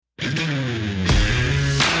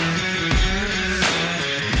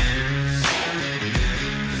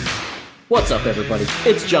What's up, everybody?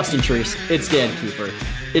 It's Justin Trease. It's Dan Cooper.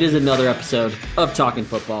 It is another episode of Talking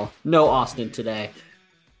Football. No Austin today.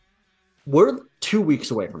 We're 2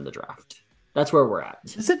 weeks away from the draft. That's where we're at.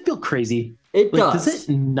 Does it feel crazy? It does. Does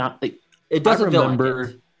it not? It doesn't I remember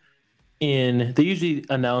feel like it. they usually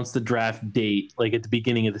announce the draft date like at the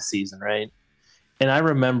beginning of the season, right? And I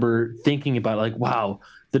remember thinking about wow,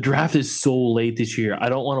 the draft is so late this year. I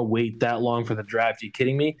don't want to wait that long for the draft. Are you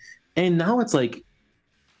kidding me? And now it's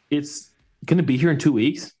it's going to be here in 2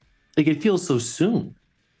 weeks. It feels so soon.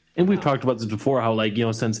 And we've talked about this before, how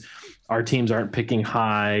since our teams aren't picking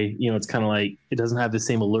high, it's kind of it doesn't have the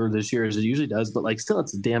same allure this year as it usually does, but still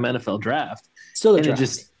it's a damn NFL draft. Still a and draft.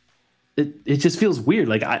 It just feels weird.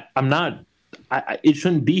 It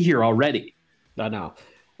shouldn't be here already. I know.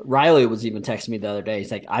 Riley was even texting me the other day. He's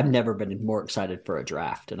like, I've never been more excited for a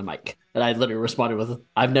draft. And I literally responded with,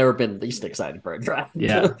 I've never been least excited for a draft.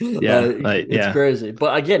 Yeah. It's crazy.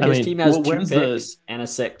 But again, his team has two picks and a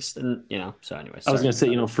sixth. And, so anyways. I was going to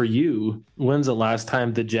say, for you, when's the last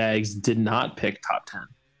time the Jags did not pick top 10?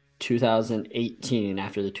 2018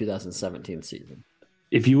 after the 2017 season.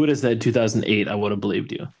 If you would have said 2008, I would have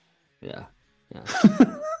believed you. Yeah.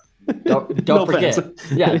 Don't forget.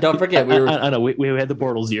 Yeah, don't forget. I know. We had the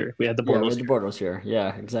Bortles year. We had the Bortles year.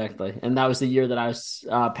 Yeah, exactly. And that was the year that I was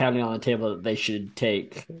pounding on the table that they should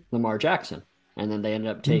take Lamar Jackson, and then they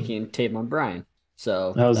ended up taking Taven Bryan.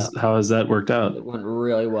 So how has that worked out? It went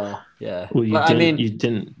really well. Yeah. Well, you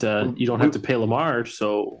don't have to pay Lamar,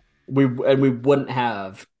 so we wouldn't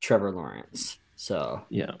have Trevor Lawrence. So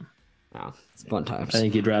yeah, it's fun times. I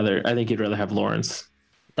think you'd rather have Lawrence.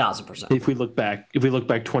 1,000%. If we look back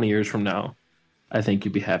 20 years from now, I think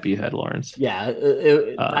you'd be happy you had Lawrence. Yeah,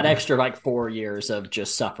 that extra 4 years of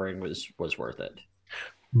just suffering was worth it.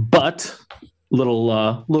 But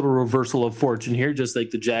little reversal of fortune here, just like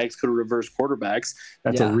the Jags could have reversed quarterbacks.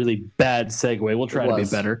 That's a really bad segue. We'll try to be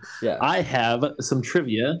better. Yeah. I have some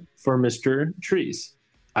trivia for Mr. Trees.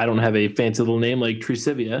 I don't have a fancy little name like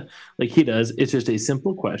Treesivia like he does. It's just a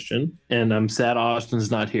simple question, and I'm sad Austin's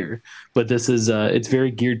not here. But this is it's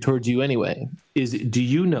very geared towards you anyway. Do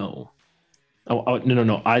you know? Oh,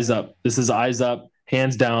 no, eyes up. This is eyes up,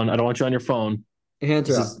 hands down. I don't want you on your phone. Hands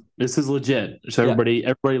up. This is legit. So everybody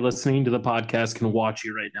listening to the podcast can watch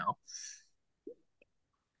you right now.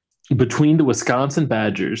 Between the Wisconsin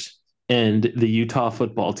Badgers and the Utah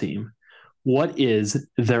football team, what is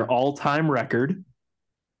their all-time record?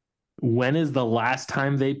 When is the last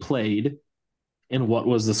time they played, and what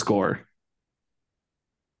was the score?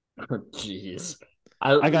 Jeez.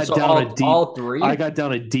 I got down a deep. All three? I got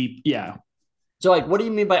down a deep, yeah. So, what do you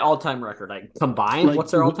mean by all-time record? Combined?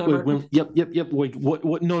 What's their all-time record? Yep. Wait,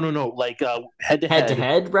 what? No. Head-to-head.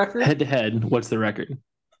 Head-to-head record? Head-to-head. What's the record?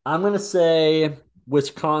 I'm going to say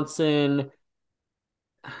Wisconsin,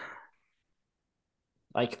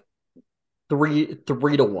 3-1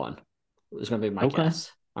 is going to be my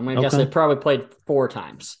guess. I'm going to guess they probably played 4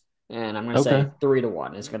 times, and I'm going to say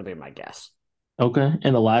 3-1 is going to be my guess. Okay.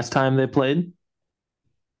 And the last time they played?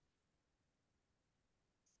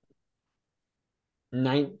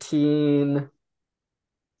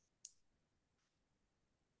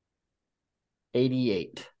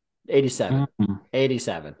 1988. 87.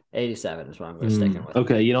 87 is what I'm going to stick with.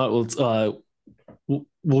 Okay. You know what?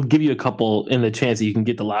 We'll give you a couple in the chance that you can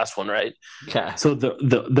get the last one right. Okay. So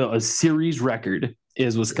the series record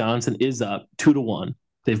is Wisconsin is up 2-1.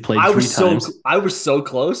 They've played 3 times. I was so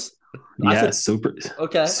close. Super.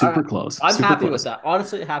 Okay. Super close. I'm super happy close. with that.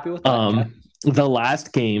 Honestly, happy with that. The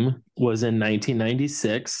last game was in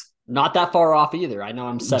 1996. Not that far off either. I know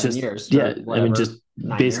I'm 7 years. Yeah. Just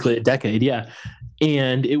basically a decade. Yeah.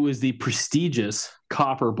 And it was the prestigious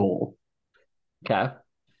Copper Bowl. Okay.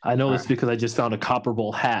 I know this because I just found a Copper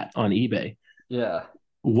Bowl hat on eBay. Yeah.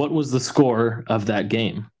 What was the score of that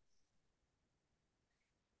game?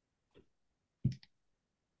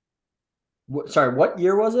 Sorry, what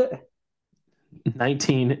year was it?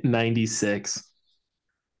 1996.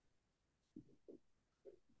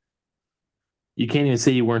 You can't even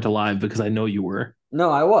say you weren't alive because I know you were. No,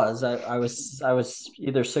 I was. I was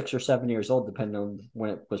either 6 or 7 years old, depending on when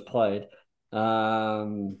it was played.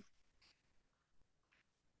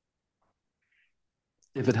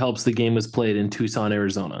 If it helps, the game was played in Tucson,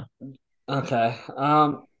 Arizona. Okay.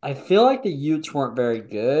 I feel like the Utes weren't very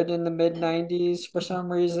good in the mid-90s for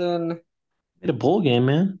some reason. Made a bowl game,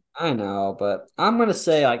 man. I know, but I'm going to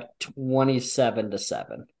say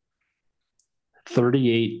 27-7.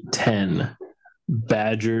 38-10.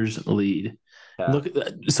 Badgers lead. Yeah. Look,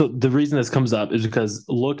 so the reason this comes up is because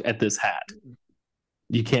look at this hat.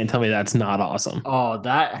 You can't tell me that's not awesome. Oh,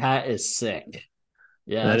 that hat is sick.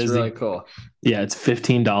 Yeah, That that's is really the cool. yeah, it's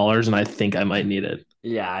 $15, and I think I might need it.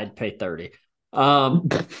 Yeah, I'd pay 30.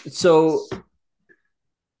 So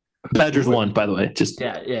Badgers who? won, by the way. Just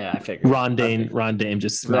Yeah, I figured. Okay. Ron Dame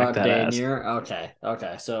just smacked Rod that ass. Danier.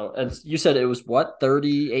 Okay. So, and you said it was what,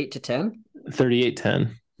 38 to 10?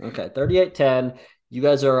 38-10. Okay, 38-10. You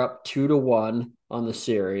guys are up 2-1 on the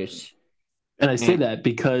series. And I say And that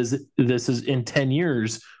because this is in 10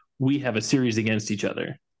 years, we have a series against each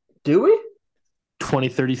other. do we?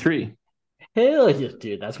 2033. Hell yeah,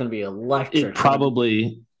 dude, that's gonna be It electric.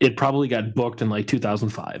 probably got booked in like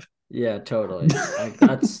 2005. Yeah, totally.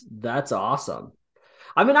 That's awesome.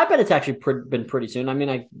 I mean, I bet it's actually been pretty soon. I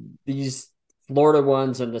mean, these Florida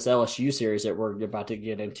ones and this LSU series that we're about to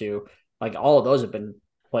get into, like all of those have been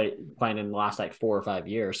playing in the last like 4 or 5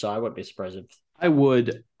 years. So I wouldn't be surprised if I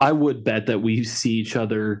would bet that we see each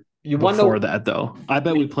other you want before to. that though. I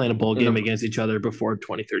bet we play in a bowl In game a, against each other before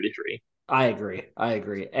 2033. I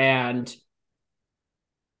agree. And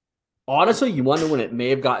honestly, you wonder when it may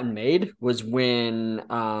have gotten made was when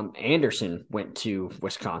Anderson went to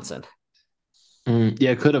Wisconsin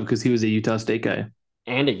Yeah, could have because he was a Utah State guy.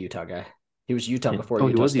 and a Utah guy. He was Utah before Oh,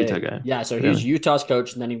 he Utah was a Utah State. guy. Yeah, so he was Really? Utah's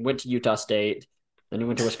coach, and then he went to Utah State, then he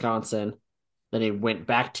went to Wisconsin, then he went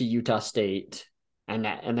back to Utah State, and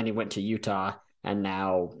then he went to Utah, and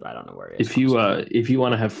now I don't know where he is. If you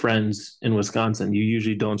want to have friends in Wisconsin, you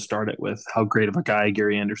usually don't start it with how great of a guy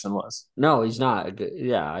Gary Anderson was. No, he's not.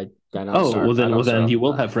 Yeah, I don't Oh, start. I well don't then start you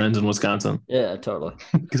will that. have friends in Wisconsin Yeah, totally.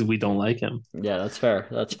 because we don't like him. Yeah, that's fair.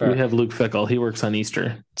 That's We fair. have Luke Fickle. He works on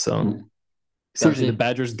Easter. So Does seriously, the he?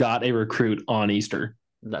 Badgers got a recruit on Easter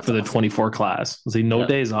That's for the awesome. 24 class. See, no Yeah,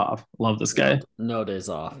 days off. Love this no, guy. no days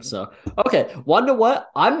off. So okay, wonder what?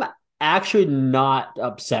 I'm actually not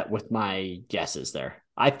upset with my guesses there.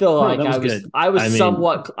 I feel No, like that was good. I was I mean,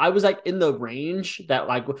 somewhat I was like in the range that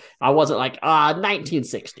like I wasn't like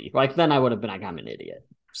 1960. Like then I would have been like I'm an idiot.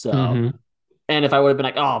 So mhm. and if I would have been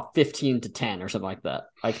like 15 to 10 or something like that.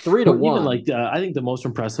 Like 3 to Well, even 1. like I think the most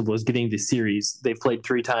impressive was getting the series. They played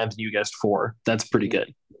 3 times and you guessed four. That's pretty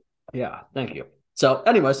good. Yeah, thank you. So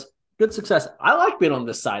anyways, good success. I like being on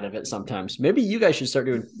this side of it sometimes. Maybe you guys should start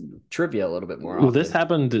doing trivia a little bit more Well, this often.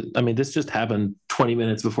 happened. I mean, this just happened 20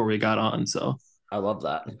 minutes before we got on. So I love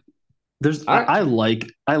that. there's All right.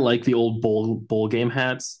 I like the old bowl game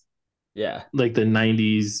hats, Yeah. like the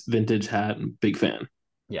 90s vintage hat. Big fan.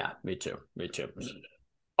 Yeah, me too. Me too.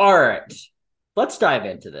 All right. Let's dive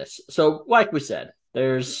into this. So, like we said,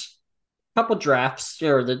 there's a couple drafts,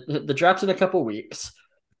 or the drafts in a couple weeks.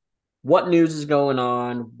 What news is going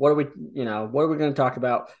on? What are we going to talk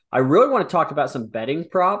about? I really want to talk about some betting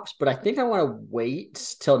props, but I think I want to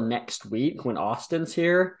wait till next week when Austin's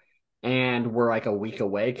here and we're like a week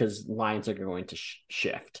away because lines are going to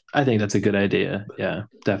shift. I think that's a good idea. Yeah,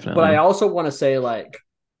 But I definitely. also want to say, like,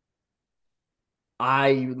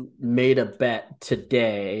 I made a bet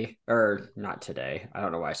today, or not today. I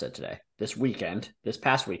don't know why I said today. This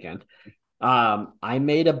past weekend, I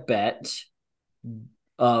made a bet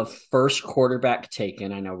of first quarterback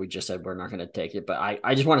taken. I know we just said we're not going to take it, but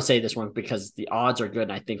I just want to say this one because the odds are good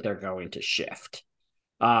and I think they're going to shift.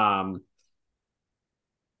 Um,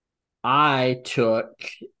 I took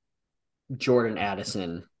Jordan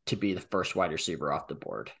Addison to be the first wide receiver off the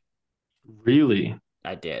board. Really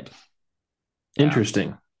I did. Yeah.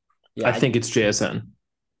 interesting. Yeah. I think it's JSN.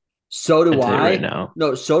 So I do tell you right I. now.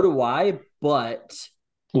 No, so do I, but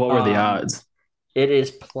What were the um odds? it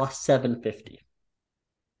is plus 750.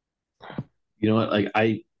 You know what? Like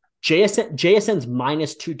JSN's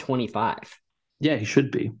minus 225. yeah, he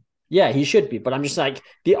should be. Yeah, he should be, but I'm just like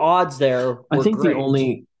the odds there I were think the great.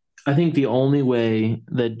 only I think the only way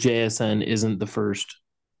that JSN isn't the first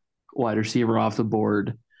wide receiver off the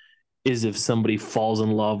board is if somebody falls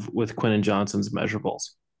in love with Quentin Johnson's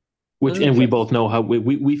measurables. And we Okay. both know how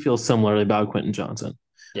we feel similarly about Quentin Johnson.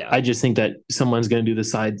 Yeah. I just think that someone's going to do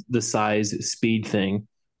the size speed thing,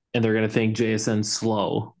 and they're going to think JSN's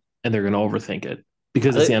slow, and they're going to overthink it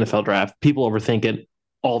because it's the NFL draft. People overthink it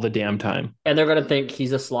all the damn time. And they're gonna think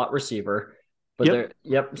he's a slot receiver, but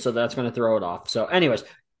Yep. so that's gonna throw it off. So, anyways,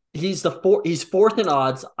 he's fourth in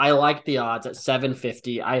odds. I like the odds at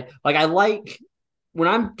 750. I like when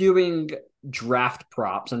I'm doing draft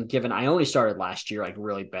props, and given I only started last year, like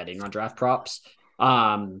really betting on draft props.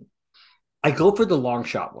 I go for the long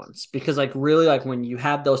shot ones because like really like when you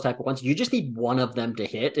have those type of ones, you just need one of them to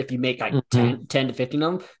hit. If you make like Mm-hmm. 10 to 15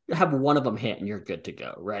 of them, you have one of them hit and you're good to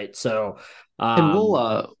go. Right. So And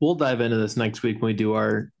um we'll dive into this next week when we do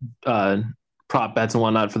our uh, prop bets and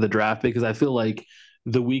whatnot for the draft because I feel like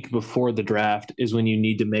the week before the draft is when you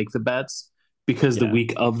need to make the bets because the yeah.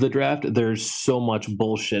 week of the draft there's so much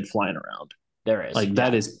bullshit flying around. There is. Like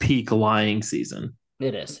that is peak lying season.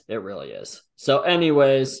 It is. It really is. So,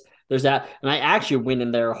 anyways, there's that. And I actually went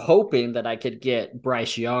in there hoping that I could get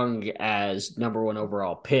Bryce Young as number one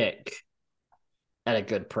overall pick at a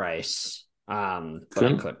good price. But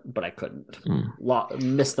I couldn't.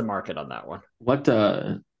 Missed the market on that one. What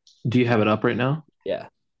do you have it up right now? Yeah.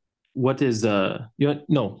 What is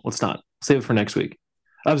no, let's not. Save it for next week.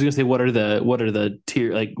 I was gonna say what are the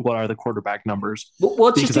tier, like what are the quarterback numbers? Well,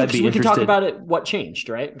 let's just we can talk about it. What changed,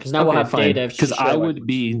 right? Because now we'll have fine. data. Because I would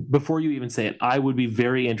be, before you even say it, I would be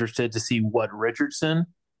very interested to see what Richardson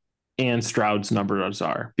and Stroud's numbers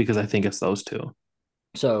are, because I think it's those two.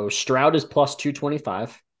 So Stroud is plus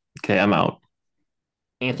 225. Okay, I'm out.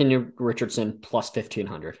 Anthony Richardson plus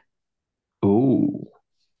 1,500. Ooh.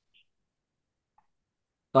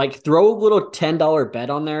 Like, throw a little $10 bet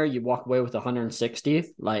on there. You walk away with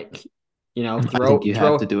 160. Like, I think you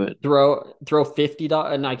have to do it. Throw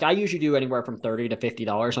 $50, and like I usually do anywhere from $30 to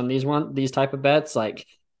 $50 on these type of bets. Like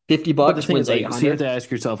 $50 wins 800. So you have to ask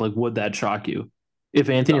yourself, like, would that shock you? If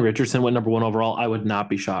Anthony Richardson went number one overall, I would not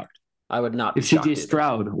be shocked. I would not. If CJ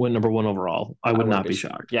Stroud went number one overall, I would not be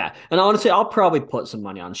shocked. Yeah, and honestly, I'll probably put some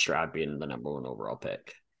money on Stroud being the number one overall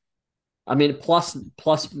pick. I mean, plus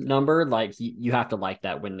number, like you have to like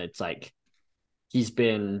that when it's like he's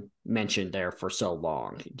been mentioned there for so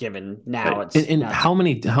long. Given now, right. And how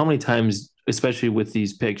many times, especially with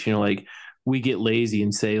these picks, like we get lazy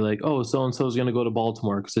and say like, oh, so and so is going to go to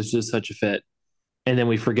Baltimore because it's just such a fit, and then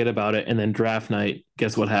we forget about it, and then draft night,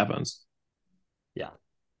 guess what happens? Yeah,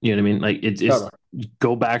 you know what I mean. Like it's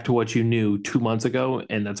go back to what you knew 2 months ago,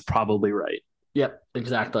 and that's probably right. Yep,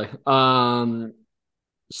 exactly.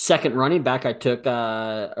 Second running back I took,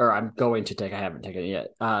 or I'm going to take, I haven't taken it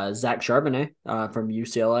yet. Zach Charbonnet from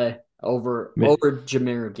UCLA over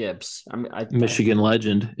Jahmyr Gibbs. Michigan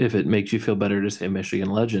legend, if it makes you feel better to say Michigan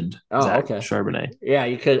legend. Oh, Zach okay. Charbonnet. Yeah,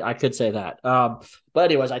 I could say that. But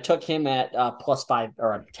anyways, I took him at +5,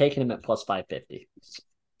 or I'm taking him at +550.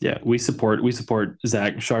 Yeah, we support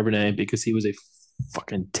Zach Charbonnet because he was a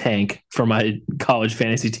fucking tank for my college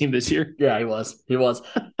fantasy team this year. Yeah, he was.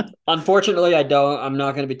 Unfortunately, I'm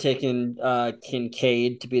not going to be taking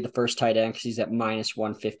Kincaid to be the first tight end because he's at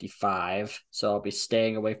 -155. So I'll be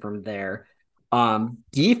staying away from there.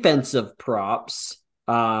 Defensive props.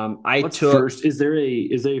 Is there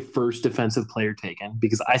a first defensive player taken?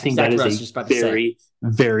 Because I think that is very,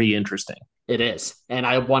 very interesting. It is. And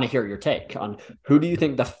I want to hear your take on who do you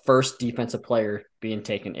think the first defensive player being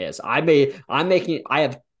taken is. I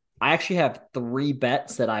actually have 3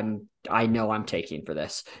 bets that I know I'm taking for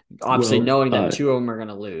this. Obviously, knowing that 2 of them are going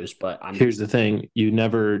to lose, but here's the thing: you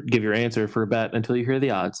never give your answer for a bet until you hear the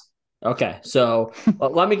odds. Okay, so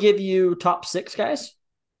let me give you top 6 guys.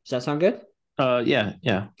 Does that sound good? Yeah.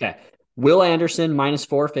 Okay, Will Anderson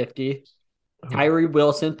 -450, Tyree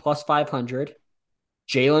Wilson +500,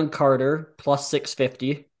 Jalen Carter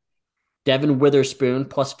 +650, Devin Witherspoon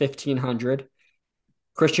 +1,500,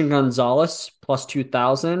 Christian Gonzalez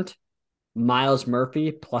 +2,000. Miles Murphy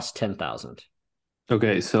 +10,000.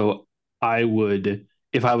 Okay, so I would,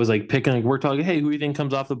 if I was like picking, like we're talking, hey, who do you think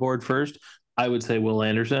comes off the board first? I would say Will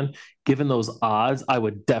Anderson. Given those odds, I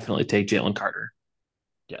would definitely take Jalen Carter.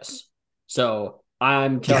 Yes. So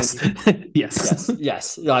I'm telling you,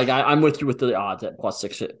 yes. Like I'm with you with the odds at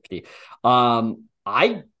 +650.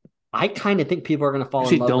 I kind of think people are going to fall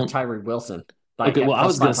in love with Tyree Wilson. Like, okay, well, I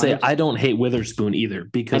was going to say I don't hate Witherspoon either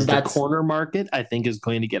because the corner market I think is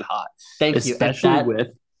going to get hot. Especially with,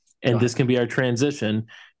 and this can be our transition,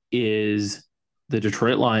 is the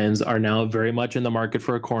Detroit Lions are now very much in the market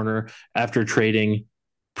for a corner after trading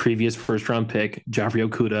previous first-round pick Jeffrey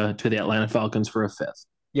Okudah to the Atlanta Falcons for a 5th.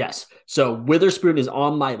 Yes. So Witherspoon is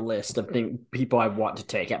on my list of people I want to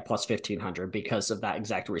take at +1,500 because of that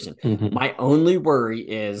exact reason. Mm-hmm. My only worry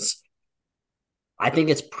is I think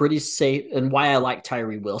it's pretty safe, and why I like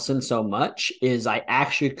Tyree Wilson so much is I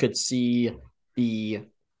actually could see the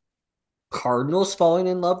Cardinals falling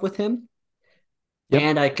in love with him,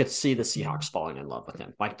 and I could see the Seahawks falling in love with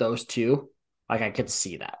him. Like those two, like I could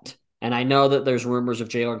see that. And I know that there's rumors of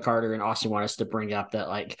Jalen Carter, and Austin want us to bring up that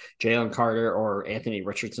like Jalen Carter or Anthony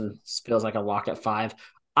Richardson feels like a lock at 5.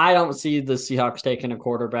 I don't see the Seahawks taking a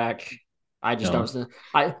quarterback. I just don't.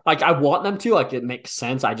 I want them to. Like it makes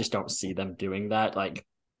sense. I just don't see them doing that. Like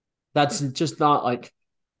that's just not like.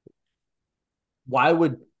 Why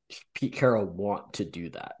would Pete Carroll want to do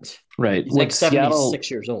that? Right. He's like 76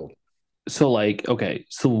 years old. So like, okay,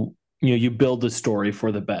 so you build the story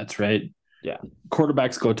for the bets, right? Yeah.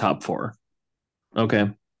 Quarterbacks go top 4. Okay.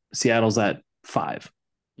 Seattle's at 5.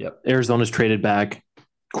 Yep. Arizona's traded back.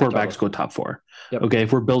 quarterbacks go top 4. Yep. Okay,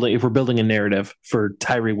 if we're building a narrative for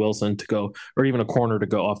Tyree Wilson to go, or even a corner to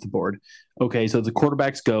go off the board. Okay, so the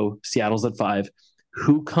quarterbacks go, Seattle's at 5.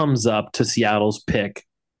 Who comes up to Seattle's pick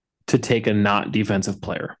to take a not defensive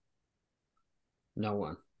player? No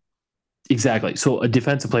one. Exactly. So a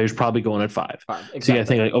defensive player is probably going at 5. Exactly. So you got to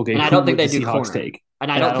think like, okay, and I who don't think would they the do Seahawks corner. take?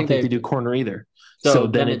 And I don't think they do corner either. So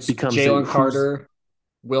then it it's becomes Jalen Carter,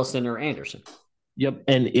 Wilson, or Anderson. Yep.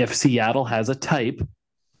 And if Seattle has a type,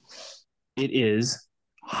 it is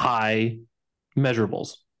high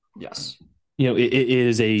measurables. Yes. It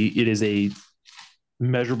is a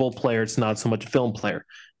measurable player. It's not so much a film player.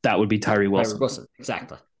 That would be Tyree Wilson.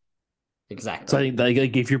 Exactly. So I think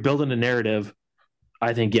like if you're building a narrative,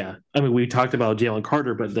 I think we talked about Jalen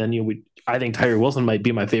Carter, but then I think Tyree Wilson might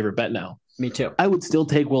be my favorite bet now. Me too. I would still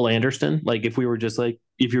take Will Anderson. Like if we were just like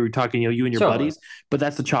if you were talking, you and your buddies, but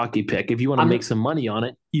that's the chalky pick. If you want to make some money on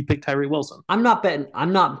it, you pick Tyree Wilson. I'm not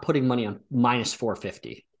putting money on minus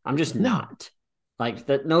 450. I'm just not. Like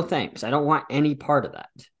that. No thanks. I don't want any part of that.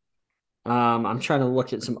 I'm trying to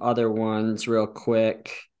look at some other ones real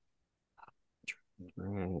quick.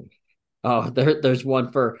 Oh, there's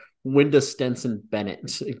one for when does Stenson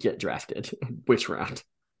Bennett get drafted? Which round?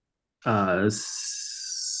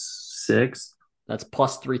 6th. That's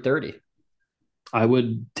plus 330. I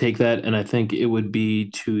would take that, and I think it would be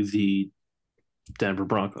to the Denver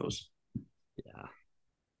Broncos. Yeah.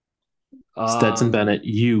 Stetson Bennett,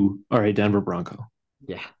 you are a Denver Bronco.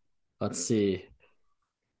 Yeah. Let's see.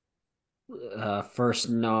 It's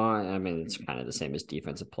kind of the same as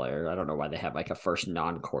defensive player. I don't know why they have like a first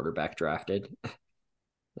non-quarterback drafted.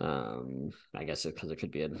 I guess because it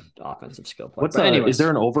could be an offensive skill player. Is there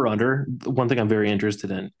an over-under? One thing I'm very interested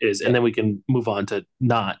in is, and then we can move on to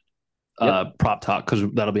not prop talk because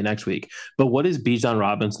that'll be next week. But what is Bijan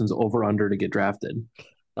Robinson's over-under to get drafted?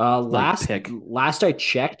 Last I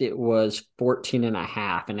checked, it was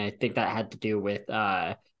 14.5, and I think that had to do with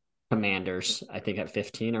Commanders. I think at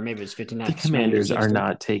 15, or maybe it was 15. The Commanders are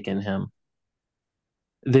not taking him.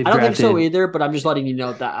 I don't think so either, but I'm just letting you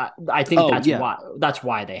know that I think that's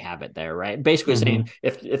why they have it there, right? Basically saying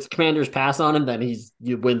if Commanders pass on him, then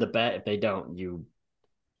you win the bet. If they don't, you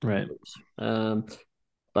lose.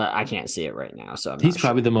 But I can't see it right now, so he's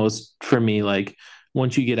probably the most for me. Like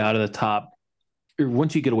once you get out of the top, or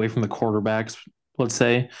once you get away from the quarterbacks, let's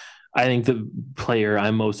say, I think the player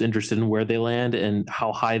I'm most interested in where they land and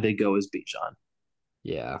how high they go is Bijan.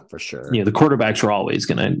 Yeah, for sure. The quarterbacks are always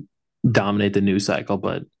going to dominate the news cycle,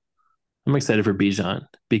 but I'm excited for Bijan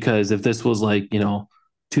because if this was like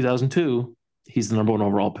 2002, he's the number 1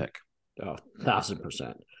 overall pick.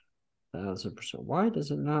 1,000%. Why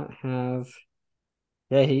does it not have?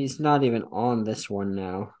 Yeah, he's not even on this one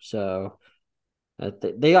now. So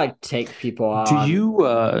they like take people on. Do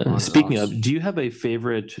you speaking of? Do you have a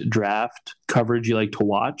favorite draft coverage you like to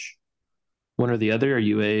watch? One or the other? Are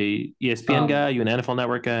you a ESPN guy? Are you an NFL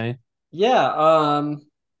Network guy? Yeah.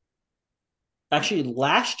 Actually,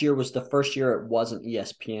 last year was the first year it wasn't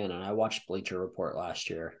ESPN, and I watched Bleacher Report last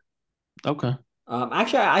year. Okay.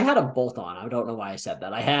 Actually, I had them both on. I don't know why I said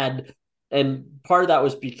that. And part of that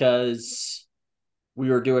was because we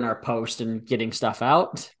were doing our post and getting stuff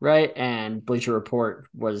out, right? And Bleacher Report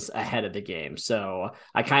was ahead of the game. So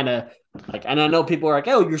I kind of and I know people are like,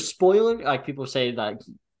 oh, you're spoiling. Like people say that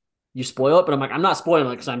you spoil it, but I'm like, I'm not spoiling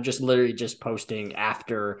it because I'm just literally just posting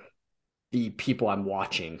after the people I'm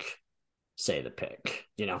watching say the pick,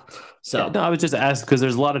 So I was just asking because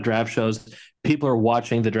there's a lot of draft shows. People are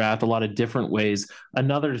watching the draft a lot of different ways.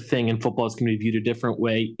 Another thing in football is going to be viewed a different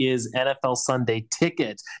way is NFL Sunday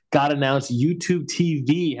Ticket. Got announced YouTube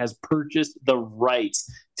TV has purchased the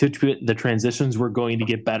rights to the transitions were going to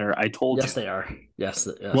get better. I told you. Yes, they are. Yes.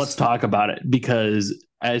 Let's talk about it because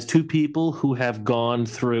as two people who have gone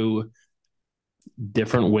through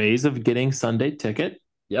different ways of getting Sunday Ticket.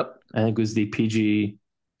 Yep. I think it was the PG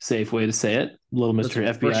safe way to say it. Little Mr.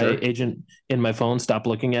 FBI agent in my phone, stop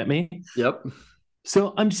looking at me. Yep.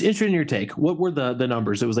 So I'm just interested in your take. What were the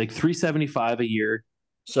numbers? It was like $375 a year.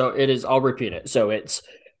 So it is, I'll repeat it. So it's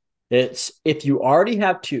if you already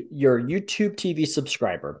have your YouTube TV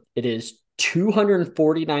subscriber, it is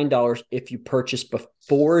 $249 if you purchase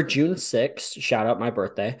before June 6th. Shout out my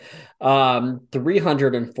birthday.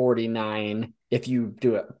 $349 if you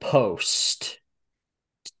do it post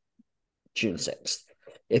June 6th.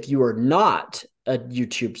 If you are not a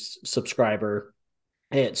YouTube subscriber,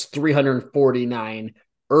 it's $349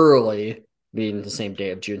 early, being the same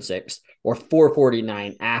day of June 6th, or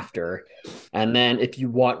 $449 after. And then if you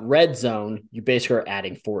want Red Zone, you basically are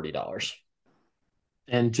adding $40.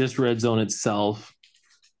 And just Red Zone itself,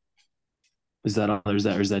 is that on? Or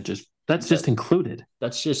is that just That's just included.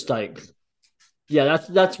 That's just like, yeah,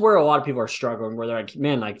 that's where a lot of people are struggling, where they're like,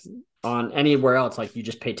 man, like on anywhere else, like you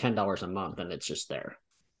just pay $10 a month and it's just there.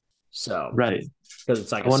 So, right. Because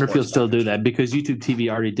it's like I wonder if you'll sports still do package. that because YouTube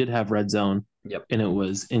TV already did have Red Zone. Yep. And it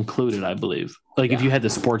was included, I believe. Like if you had the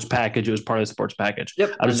sports package, it was part of the sports package.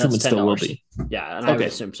 Yep. I'd assume it still will be. Yeah, and I would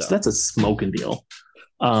assume so. So that's a smoking deal.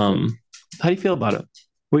 How do you feel about it?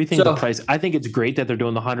 What do you think of the price? I think it's great that they're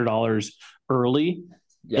doing the $100 early.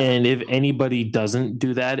 Yeah. And if anybody doesn't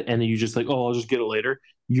do that and you just like, oh, I'll just get it later,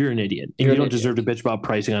 you're an idiot. And you don't deserve to bitch about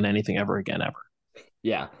pricing on anything ever again, ever.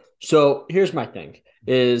 Yeah. So here's my thing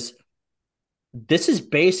is this is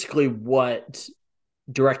basically what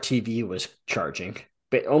DirecTV was charging,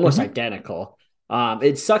 but almost identical.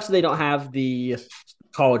 It sucks that they don't have the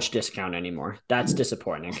college discount anymore. That's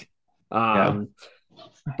disappointing.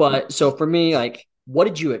 But so for me, like, what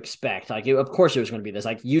did you expect? Like, of course it was going to be this.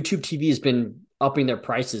 Like, YouTube TV has been upping their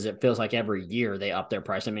prices. It feels like every year they up their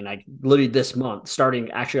price. I mean, like literally this month,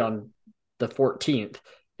 starting actually on the 14th,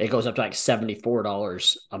 it goes up to like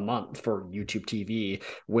 $74 a month for YouTube TV.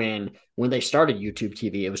 When they started YouTube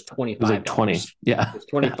TV, it was $25. It was like 20. Yeah. It was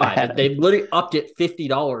 25. They've literally upped it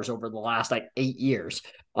 $50 over the last like 8 years.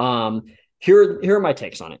 Here are my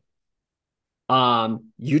takes on it.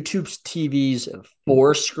 YouTube's TV's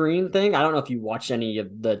 4-screen thing. I don't know if you watched any of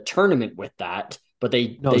the tournament with that, but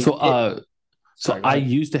I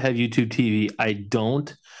used to have YouTube TV. I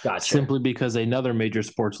don't. Gotcha. Simply because another major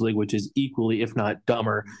sports league, which is equally, if not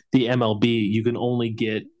dumber, the MLB, you can only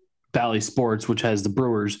get Bally Sports, which has the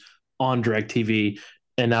Brewers, on DirecTV.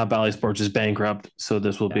 And now Bally Sports is bankrupt. So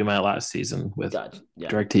this will be my last season with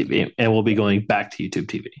DirecTV. And we'll be going back to YouTube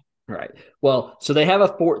TV. Right. Well, so they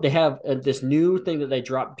have this new thing that they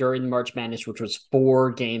dropped during March Madness, which was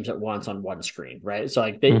 4 games at once on one screen. Right. So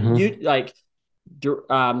like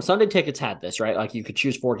Sunday Tickets had this, right? Like you could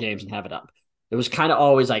choose 4 games and have it up. It was kind of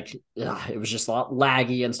always like, it was just a lot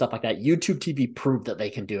laggy and stuff like that. YouTube TV proved that they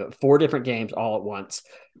can do it. 4 different games all at once.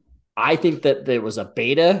 I think that there was a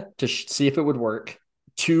beta to see if it would work.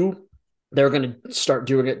 2, they're going to start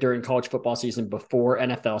doing it during college football season before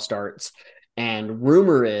NFL starts. And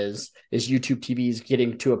rumor is YouTube TV is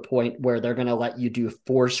getting to a point where they're going to let you do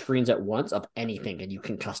 4 screens at once of anything and you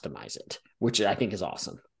can customize it, which I think is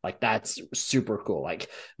awesome. Like that's super cool. Like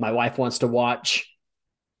my wife wants to watch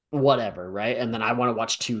whatever, right? And then I want to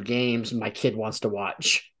watch 2 games and my kid wants to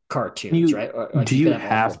watch cartoons, right? Like do you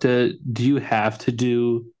have to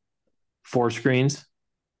do 4 screens?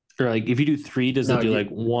 Or like if you do 3, does it do like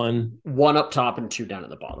 1 up top and 2 down at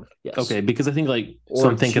the bottom? Yes. Okay, because I think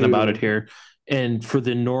I'm thinking about it here. And for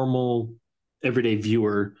the normal everyday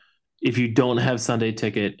viewer, if you don't have Sunday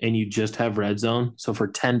Ticket and you just have Red Zone, so for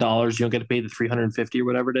 $10 you don't get to pay the $350 or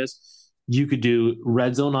whatever it is, you could do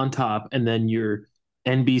Red Zone on top and then your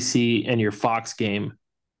NBC and your Fox game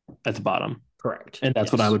at the bottom. Correct. And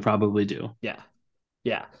that's what I would probably do.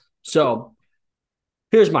 Yeah. So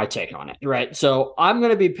here's my take on it, right? So I'm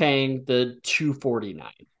going to be paying the $249,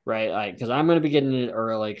 right? Like, because I'm going to be getting it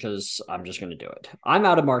early because I'm just going to do it. I'm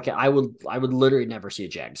out of market. I would literally never see a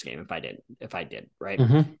Jags game if I did, right?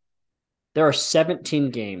 Mm-hmm. There are 17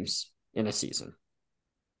 games in a season.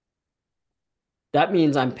 That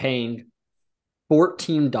means I'm paying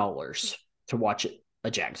 $14 to watch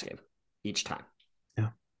a Jags game each time.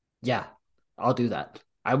 Yeah, I'll do that.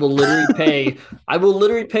 I will literally pay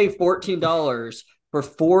 $14 for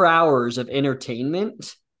 4 hours of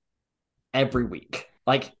entertainment every week.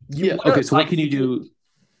 Like okay, so what can you do?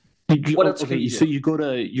 What else can you do? So you're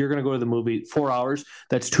going to go to the movie 4 hours.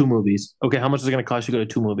 That's 2 movies. Okay, how much is it going to cost you to go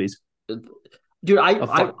to 2 movies? Dude, hell of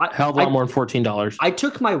a lot more than $14. I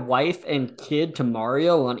took my wife and kid to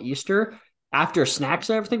Mario on Easter. After snacks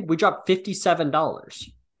and everything, we dropped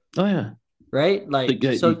 $57. Oh yeah, right. Like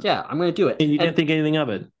so, yeah, I'm going to do it. And you didn't think anything of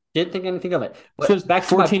it. Didn't think anything of it. But so back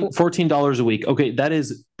to $14 a week. Okay,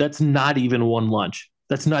 that's not even one lunch.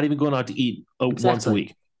 That's not even going out to eat once a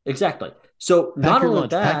week. Exactly. So pack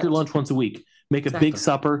your lunch once a week. Make a big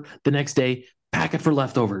supper the next day. Pack it for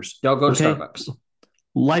leftovers. Don't go to Starbucks.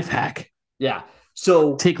 Life hack. Yeah.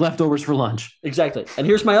 So take leftovers for lunch. Exactly. And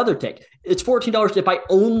here's my other take. It's $14 if I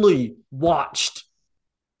only watched.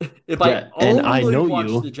 I know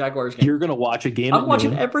watched the Jaguars game. You're going to watch a game. I'm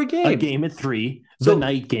watching every game. A game at 3. The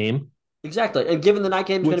night game. Exactly. And given the night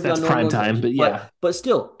game is going to be on prime time, but yeah. But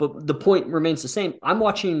still, the point remains the same. I'm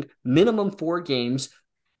watching minimum 4 games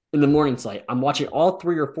in the morning slate. I'm watching all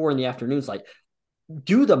 3 or 4 in the afternoon slate.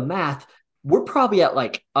 Do the math. We're probably at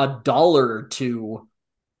like $1 or $2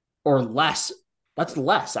 or less. That's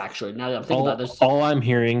less, actually. Now that I'm thinking about this, all I'm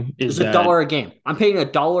hearing is $1 a game. I'm paying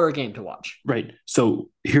 $1 a game to watch. Right. So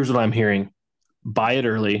here's what I'm hearing: buy it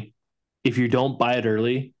early, if you don't buy it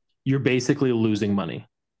early, you're basically losing money.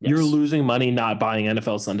 Yes. You're losing money not buying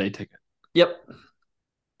NFL Sunday ticket. Yep.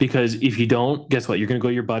 Because if you don't, guess what? You're going to go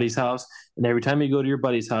to your buddy's house. And every time you go to your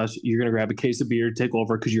buddy's house, you're going to grab a case of beer, take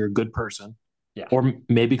over because you're a good person. Yeah. Or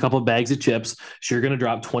maybe a couple of bags of chips. So you're going to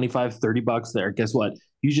drop 25, 30 bucks there. Guess what?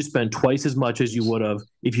 You just spend twice as much as you would have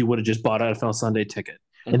if you would have just bought an NFL Sunday ticket.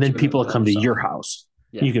 And then people will come to your house.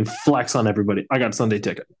 Yeah. You can flex on everybody. I got Sunday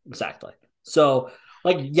ticket. Exactly. So,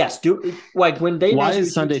 like, yes, when they why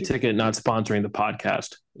is Sunday Ticket not sponsoring the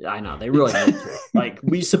podcast? I know they really need to. Like,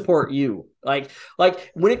 we support you. Like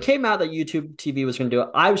when it came out that YouTube TV was going to do it,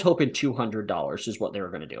 I was hoping $200 is what they were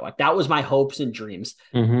going to do. Like, that was my hopes and dreams.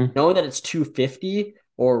 Mm-hmm. Knowing that it's $250,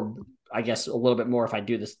 or I guess a little bit more if I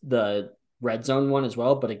do the red zone one as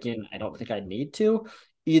well. But again, I don't think I need to.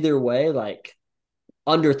 Either way, like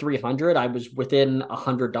under $300, I was within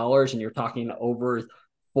 $100, and you're talking over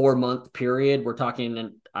 4-month period. We're talking,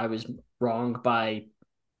 and I was wrong by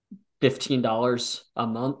 $15 a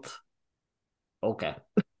month. Okay.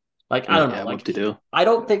 Like, I don't know. Like, what to do. I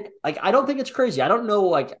don't think it's crazy. I don't know.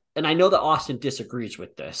 Like, and I know that Austin disagrees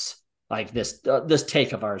with this, like this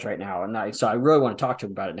take of ours right now. And so I really want to talk to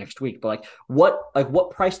him about it next week. But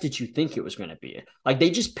what price did you think it was going to be? Like, they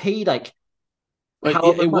just paid it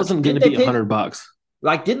wasn't going to be $100.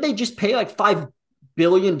 Like, didn't they just pay like $5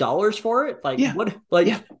 billion for it? Like, yeah. What? Like,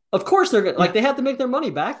 yeah. Of course they're gonna, like, they have to make their money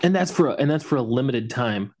back. And that's for a limited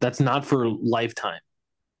time. That's not for lifetime.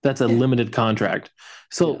 That's a limited contract.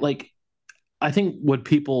 So like, I think what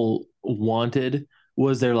people wanted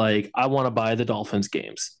was they're like, I want to buy the Dolphins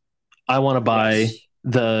games. I want to buy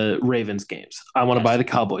the Ravens games. I want to buy the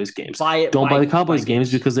Cowboys games. Don't buy the Cowboys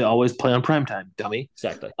games because they always play on primetime, dummy.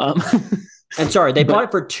 Exactly. And sorry, they bought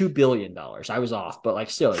it for $2 billion. I was off, but like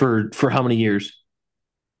still. For how many years?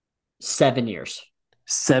 7 years.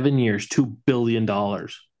 7 years, $2 billion.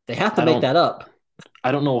 They have to make that up.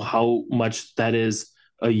 I don't know how much that is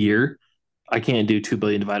a year. I can't do 2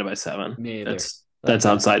 billion divided by 7. Me either. That's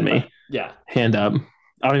outside me. Yeah. Hand up.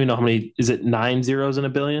 I don't even know how many. Is it 9 zeros in a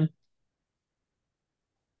billion?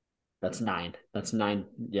 That's 9. That's 9.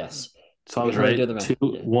 Yes. So I was right.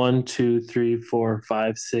 1, 2, 3, 4,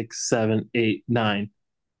 5, 6, 7, 8, 9.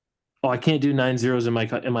 Oh, I can't do 9 zeros in my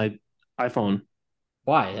iPhone.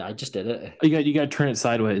 Why? I just did it. You got to turn it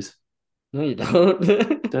sideways. No, you don't.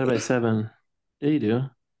 Divided by 7. Yeah, you do.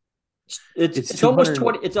 It's almost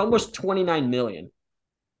 20. It's almost 29 million.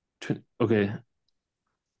 Okay.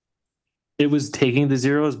 It was taking the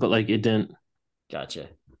zeros, but like it didn't. Gotcha. 4, 5,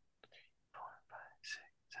 6,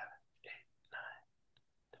 7, 8, 9,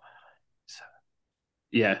 7.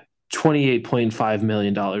 Yeah, $28.5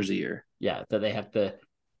 million a year. Yeah, that they have to.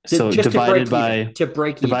 So divided by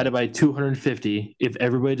 250. If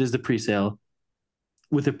everybody does the presale,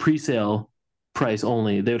 with a presale price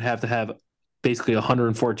only, they would have to have basically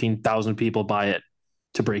 114,000 people buy it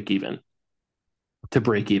to break even.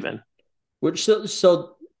 Which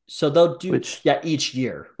so they'll do each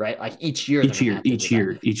year, right? Like each year.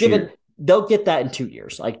 They'll get that in 2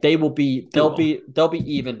 years. Like they'll be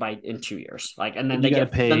even in 2 years. Like, and then they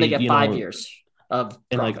get 5 years of.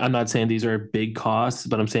 And profit. Like, I'm not saying these are big costs,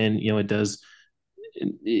 but I'm saying, it does.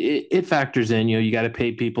 It factors in. You got to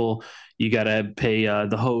pay people. You got to pay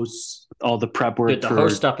the hosts, all the prep work. Dude, the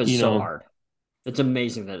host stuff is so hard. It's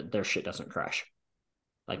amazing that their shit doesn't crash.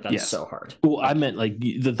 Like, that's so hard. Well, I meant like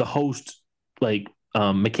the host, like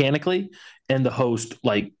mechanically, and the host,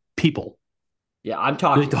 like people. Yeah, I'm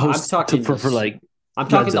talking. Like the host I'm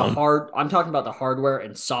talking about the hardware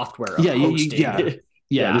and software.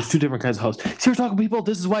 Yeah, there's two different kinds of hosts. So you're talking people.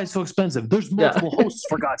 This is why it's so expensive. There's multiple hosts,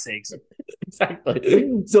 for God's sakes.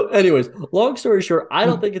 Exactly. So, anyways, long story short, I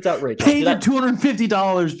don't think it's outrageous. Pay the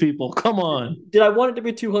 $250, people. Come on. Did I want it to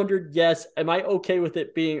be 200? Yes. Am I okay with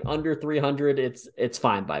it being under 300? It's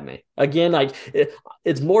fine by me. Again,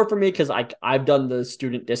 it's more for me because I've done the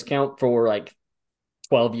student discount for like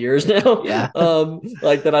 12 years now. Yeah.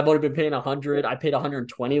 Like that I've only been paying 100. I paid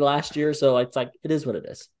 120 last year. So it's like, it is what it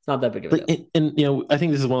is. It's not that big of a deal. And I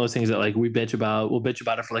think this is one of those things that like we'll bitch about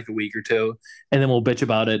it for like a week or two, and then we'll bitch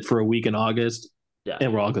about it for a week in August. Yeah.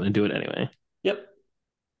 And we're all going to do it anyway. Yep.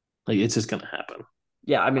 Like, it's just going to happen.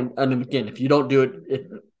 Yeah. I mean, and again, if you don't do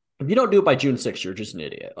it, if you don't do it by June 6th, you're just an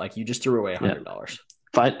idiot. Like, you just threw away $100.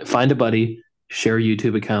 Find a buddy, share a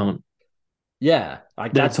YouTube account. Yeah.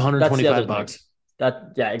 Like that's $125.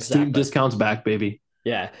 Exactly. Student discounts back, baby.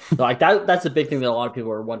 Yeah. Like that's the big thing that a lot of people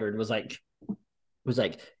were wondering was like,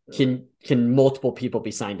 can multiple people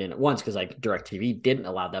be signed in at once? Because like DirecTV didn't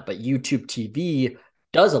allow that, but YouTube TV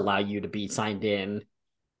does allow you to be signed in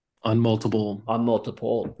on multiple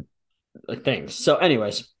things. So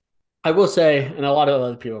anyways, I will say, and a lot of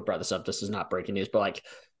other people have brought this up. This is not breaking news, but like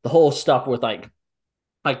the whole stuff with like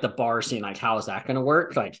the bar scene, like how is that going to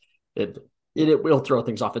work? Like it, it will throw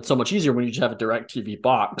things off. It's so much easier when you just have a direct TV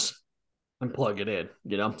box and plug it in,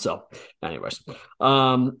 you know? So anyways,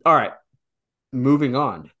 all right, moving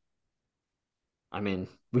on. I mean,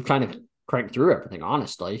 we've kind of cranked through everything,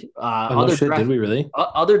 honestly. Oh no shit, did we really?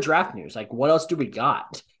 Other draft news. Like what else do we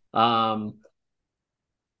got? Um,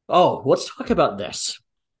 oh, let's talk about this.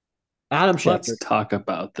 Adam Let's Schefter. talk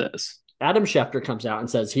about this. Adam Schefter comes out and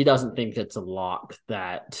says he doesn't think it's a lock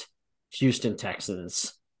that Houston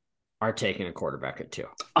Texans are taking a quarterback at 2.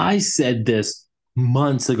 I said this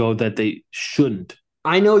months ago that they shouldn't.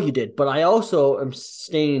 I know you did, but I also am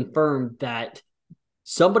staying firm that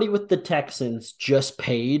somebody with the Texans just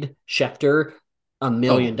paid Schefter $1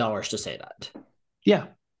 million to say that. Yeah.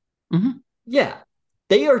 Mm-hmm. Yeah.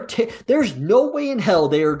 They are there's no way in hell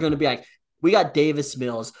they are going to be like, we got Davis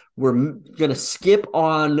Mills. We're going to skip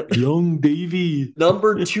on Young Davy.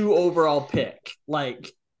 number 2 overall pick.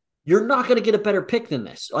 Like, you're not going to get a better pick than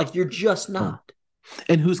this. Like, you're just not.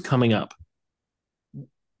 And who's coming up?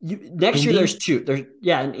 Next Indy? year, there's 2. There's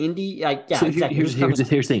an Indy. Like, yeah, so exactly. Here's the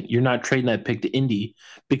thing: you're not trading that pick to Indy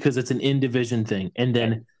because it's an in division thing, and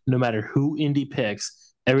then no matter who Indy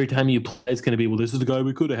picks, every time you play, it's going to be, well, this is the guy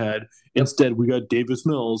we could have had. Instead, we got Davis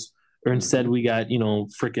Mills, or instead we got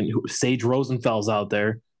freaking Sage Rosenfels out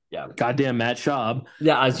there. Yeah, goddamn Matt Schaub.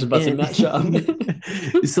 Yeah, I was just about to say Matt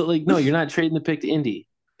Schaub. So no, you're not trading the pick to Indy.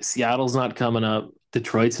 Seattle's not coming up.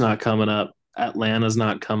 Detroit's not coming up. Atlanta's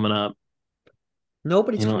not coming up.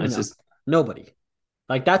 Nobody's coming up. Nobody.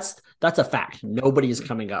 Like that's a fact. Nobody is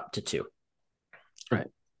coming up to 2. Right.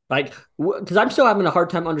 Like, because I'm still having a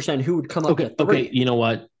hard time understanding who would come up to 3. Okay, you know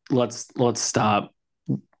what? Let's stop.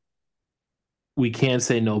 We can't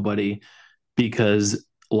say nobody because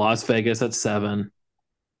Las Vegas at 7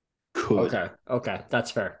 could. Okay,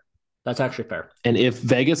 that's fair. That's actually fair. And if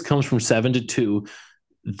Vegas comes from 7 to 2,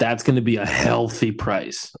 that's going to be a healthy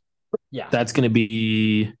price. Yeah, that's going to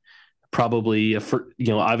be probably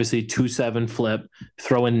obviously 2-7 flip,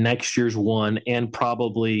 throw in next year's 1 and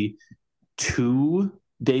probably 2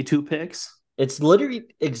 day 2 picks. It's literally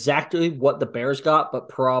exactly what the Bears got, but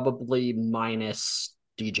probably minus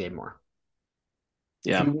DJ Moore.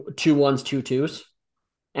 Yeah, 2 1s, 2 2s,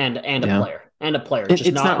 and a player.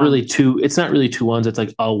 It's not really 2 1s. It's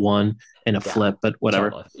like a 1 and a flip, but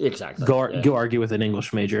whatever. Totally. Exactly. Go argue with an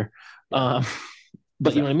English major. Yeah.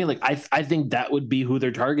 But you know what I mean? Like I think that would be who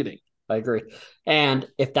they're targeting. I agree. And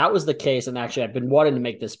if that was the case, and actually I've been wanting to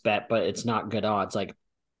make this bet, but it's not good odds, like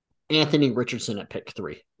Anthony Richardson at pick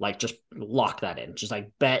 3. Like just lock that in. Just like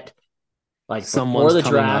bet like someone's before the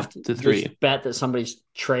draft to 3. Just bet that somebody's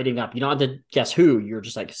trading up. You don't have to guess who. You're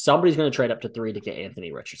just like somebody's going to trade up to 3 to get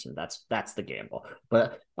Anthony Richardson. That's the gamble.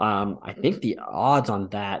 But I think the odds on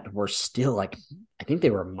that were still like I think they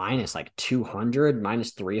were minus like 200,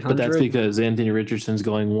 minus 300. But that's because Anthony Richardson's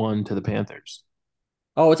going 1 to the Panthers.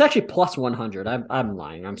 Oh, it's actually plus 100. I'm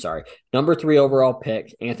lying. I'm sorry. Number 3 overall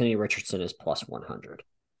pick, Anthony Richardson is plus 100.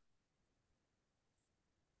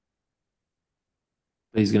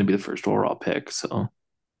 He's going to be the first overall pick. So,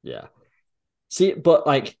 yeah. See, but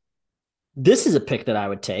like, this is a pick that I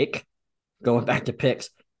would take. Going back to picks,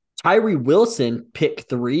 Tyree Wilson, pick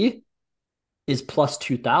 3, is plus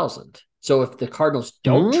 2,000. So if the Cardinals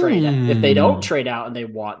don't trade out, if they don't trade out and they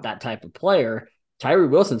want that type of player, Tyree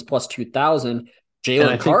Wilson's plus 2,000.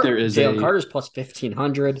 Jalen Carter's plus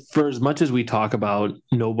 1,500. For as much as we talk about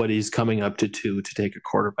nobody's coming up to 2 to take a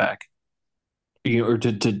quarterback, or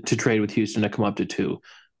to trade with Houston to come up to 2,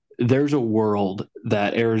 there's a world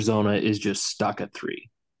that Arizona is just stuck at 3.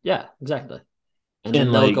 Yeah, exactly. And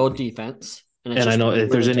then they'll go defense. And I know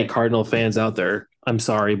if there's any Cardinal fans out there, I'm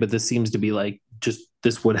sorry, but this seems to be like just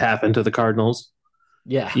this would happen to the Cardinals.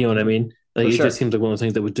 Yeah. You know what I mean? Like it just seems like one of those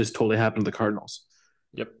things that would just totally happen to the Cardinals.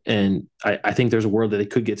 Yep. And I think there's a world that they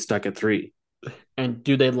could get stuck at 3. And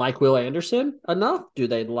do they like Will Anderson enough? Do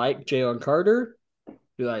they like Jalen Carter?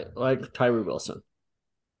 Do they like Tyree Wilson?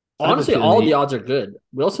 Honestly, all the odds are good.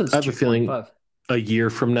 Wilson's. I have a feeling a year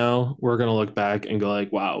from now we're going to look back and go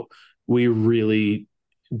like, "Wow, we really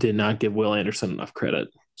did not give Will Anderson enough credit."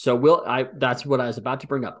 So that's what I was about to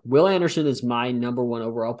bring up. Will Anderson is my number 1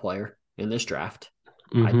 overall player in this draft.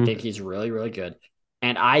 Mm-hmm. I think he's really, really good.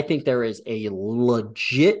 And I think there is a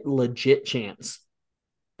legit chance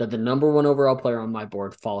that the number 1 overall player on my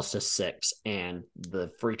board falls to 6 and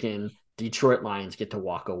the freaking Detroit Lions get to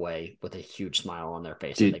walk away with a huge smile on their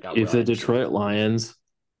face. Dude, if the Detroit Lions,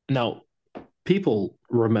 now people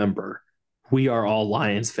remember we are all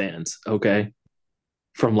Lions fans, okay?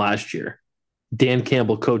 From last year. Dan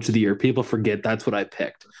Campbell, coach of the year. People forget that's what I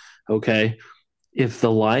picked. Okay. If the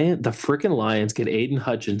freaking Lions get Aiden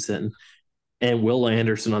Hutchinson and Will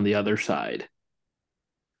Anderson on the other side,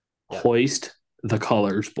 Yeah. hoist the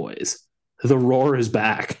colors, boys. The roar is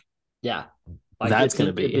back. Yeah. Like That's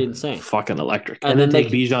going to it'd be be insane. fucking electric. And And then then they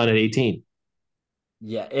take could, Bijan at 18.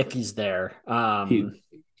 yeah, if he's there. He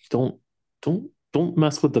don't don't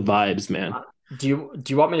mess with the vibes, man. Do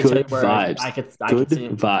you want me to tell you Good where vibes. I Good could see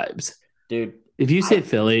him? vibes. Dude, If you say I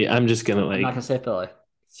Philly, I'm just gonna I'm not like gonna say Philly.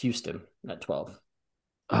 It's Houston at 12.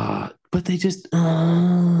 but they just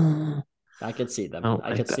I could see I them. don't I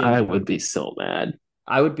like could that. see them I going would be there. so mad.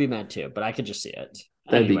 I would be mad too, but I could just see it.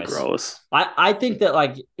 That'd be Anyways, gross. I think that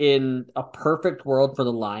like in a perfect world for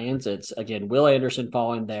the Lions, it's again Will Anderson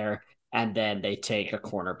falling there, and then they take a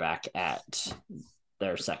cornerback at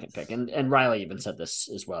their second pick. And Riley even said this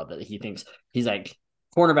as well that he thinks he's like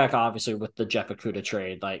cornerback, obviously with the Jeff Okuda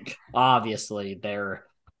trade, like obviously they're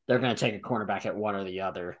going to take a cornerback at one or the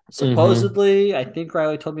other. Mm-hmm. Supposedly, I think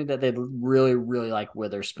Riley told me that they really really like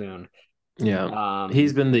Witherspoon. Yeah.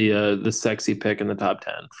 He's been the sexy pick in the top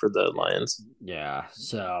 10 for the Lions. Yeah.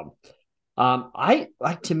 So, I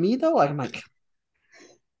like to me though, like, I'm like,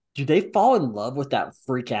 do they fall in love with that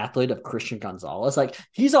freak athlete of Christian Gonzalez? Like,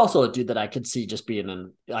 he's also a dude that I could see just being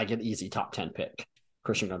an easy top 10 pick,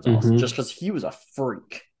 Christian Gonzalez, Mm-hmm. just because he was a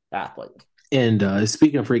freak athlete. And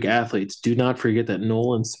speaking of freak athletes, do not forget that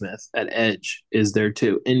Nolan Smith at edge is there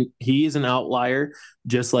too. And he is an outlier,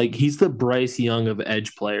 just like he's the Bryce Young of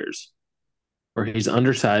edge players, where he's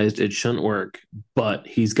undersized. It shouldn't work, but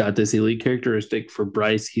he's got this elite characteristic. For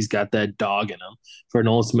Bryce, he's got that dog in him. For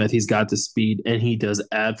Nolan Smith, he's got the speed, and he does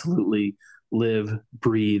absolutely live,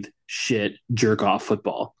 breathe, shit, jerk off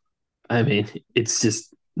football. I mean, it's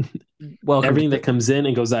just Welcome everything that to comes in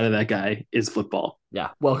and goes out of that guy is football.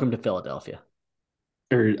 yeah, welcome to Philadelphia.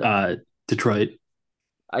 Or Detroit.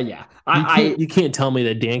 Yeah, You can't tell me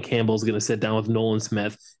that Dan Campbell's going to sit down with Nolan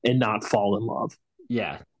Smith and not fall in love.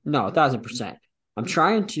 yeah, no, 1,000%. I'm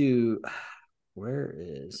trying to. Where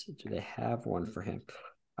is? Do they have one for him?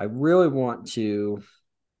 I really want to.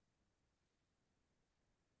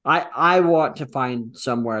 I want to find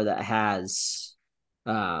somewhere that has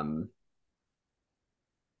um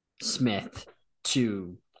Smith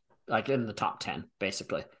to like in the top 10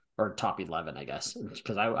 basically, or top 11 I guess,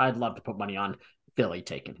 because I'd love to put money on Philly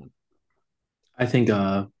taking him. I think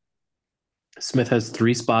Smith has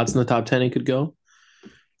 3 spots in the top 10 he could go.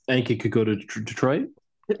 I think he could go to Detroit.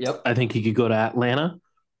 Yep. I think he could go to Atlanta.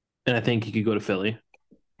 And I think he could go to Philly.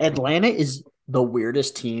 Atlanta is the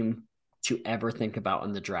weirdest team to ever think about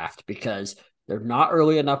in the draft because they're not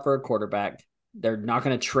early enough for a quarterback. They're not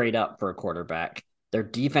going to trade up for a quarterback. Their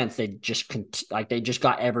defense, they just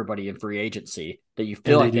got everybody in free agency that you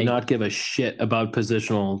feel And they like do not give a shit about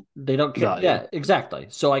positional they don't care. value. Yeah, exactly.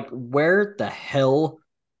 So like, where the hell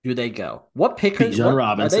do they go? What pickers? Bijan What are they?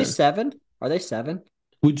 Robinson. 7? Are they 7?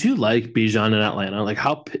 Would you like Bijan in Atlanta? Like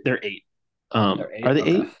how they're 8. They're Are 8. they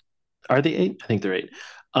Okay. 8? Are they 8? I think they're 8.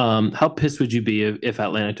 How pissed would you be if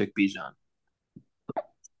Atlanta took Bijan?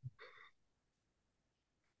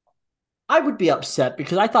 I would be upset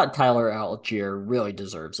because I thought Tyler Algier really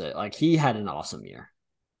deserves it. Like he had an awesome year.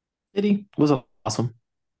 Did he? Was awesome.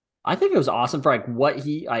 I think it was awesome for like what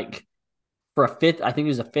he like for a fifth. I think he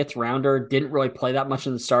was a fifth rounder. Didn't really play that much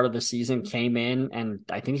in the start of the season. Came in and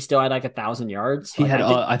I think he still had like 1,000 yards. He Like had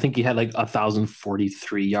I think he had like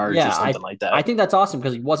 1,043 yards or yeah, something like I that. think that's awesome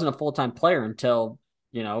because he wasn't a full time player until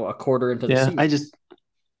a quarter into the Yeah, season.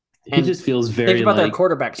 he And just feels think very about their like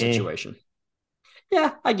quarterback eh. situation.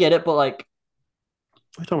 Yeah, I get it, but like,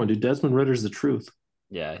 What are you talking about, dude? Desmond Ritter's the truth.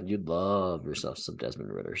 yeah, you'd love yourself some Desmond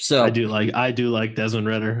Ritter. I do like Desmond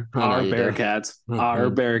Ritter. I know Our you do. Bearcats. Our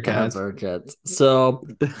Bearcats. Bearcats. So,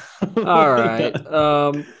 all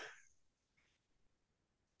right.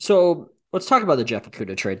 So let's talk about the Jeff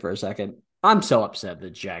Okuda trade for a second. I'm so upset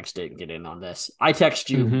that Jags didn't get in on this. I texted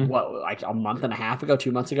you Mm-hmm. like a month and a half ago,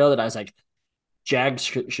 2 months ago, that I was like, Jags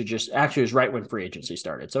should just actually it was right when free agency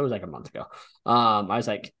started, so it was like a month ago. I was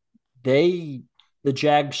like, the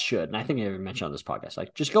Jags should, and I think I even mentioned on this podcast,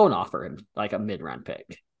 like just go and offer him like a mid round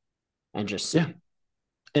pick and just see. Yeah.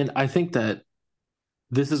 And I think that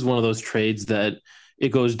this is one of those trades that it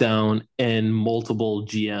goes down and multiple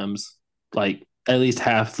GMs, like at least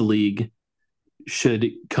half the league, should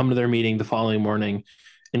come to their meeting the following morning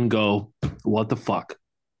and go, what the fuck?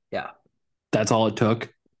 Yeah. That's all it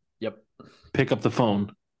took. Yep. Pick up the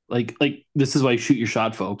phone. Like this is why you shoot your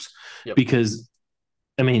shot, folks. Yep. Because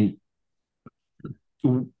I mean,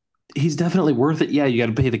 he's definitely worth it. Yeah, you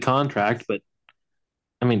got to pay the contract, but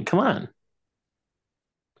I mean, come on.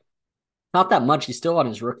 Not that much. He's still on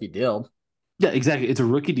his rookie deal. Yeah, exactly. It's a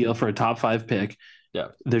rookie deal for a top 5 pick. Yeah.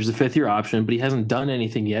 There's a 5th year option, but he hasn't done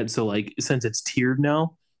anything yet. So like since it's tiered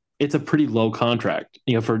now, it's a pretty low contract,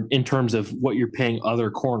 for in terms of what you're paying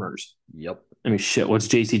other corners. Yep. I mean, shit, what's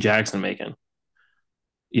JC Jackson making?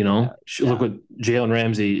 Yeah. Look Yeah. what Jalen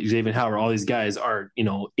Ramsey, Xavier Howard, all these guys are,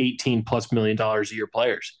 $18+ million a year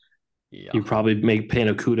players. Yeah. You probably make paying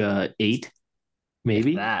Okuda 8,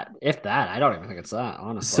 maybe. If that, I don't even think it's that,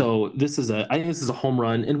 honestly. So I think this is a home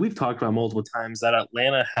run, and we've talked about multiple times that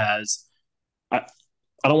Atlanta has. I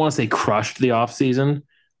don't want to say crushed the offseason,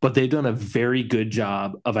 but they've done a very good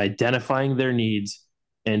job of identifying their needs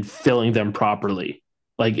and filling them properly.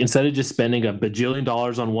 Like instead of just spending a bajillion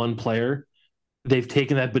dollars on one player, they've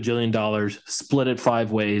taken that bajillion dollars, split it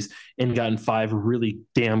 5 ways, and gotten 5 really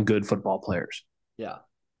damn good football players. Yeah.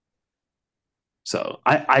 So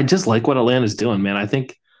I just like what Atlanta's doing, man. I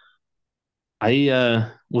think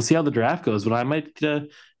we'll see how the draft goes, but I might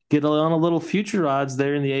get on a little future odds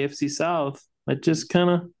there in the AFC South. I just kind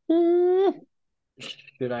of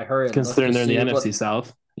Should I hurry and look considering to they're in the see NFC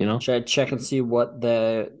South, Should I check and see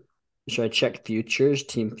should I check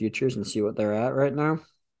team futures and see what they're at right now?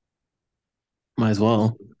 might as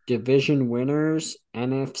well. Division winners,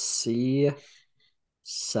 NFC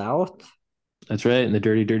South. That's right, in the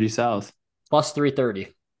dirty, dirty South. Plus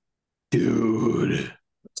 330. Dude.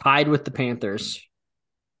 Tied with the Panthers.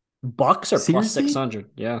 Bucks are plus Seriously? 600.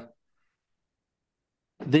 Yeah.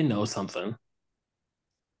 They know something.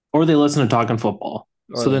 Or they listen to Talking Football.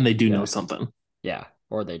 So then they do know something. Yeah,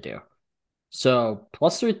 or they do. So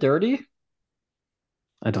plus 330.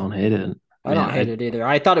 I don't hate it. I don't hate it either.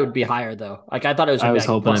 I thought it would be higher though. Like I thought it was. I was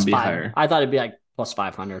hoping it'd be higher. I thought it'd be like plus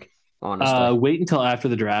 500. Honestly, wait until after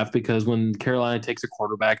the draft because when Carolina takes a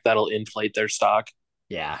quarterback, that'll inflate their stock.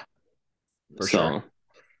 Yeah, for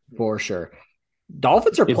sure.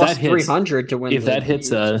 Dolphins are if plus that hits, 300 to win. If that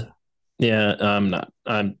hits, yeah, I'm not.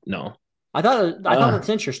 I'm no. I thought that's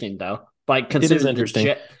interesting though. Like considering it is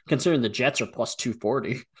interesting. Considering the Jets are plus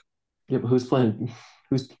 240. Yeah, but who's playing?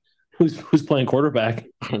 Who's playing quarterback?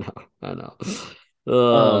 I know.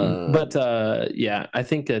 Yeah, I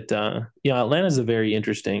think that Atlanta's a very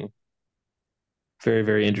interesting, very,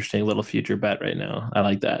 very interesting little future bet right now. I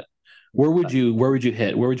like that. Where would you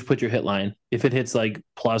hit? Where would you put your hit line? If it hits like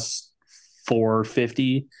plus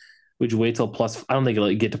 450, would you wait till plus? I don't think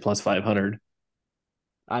it'll get to plus 500.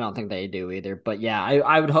 I don't think they do either. But yeah,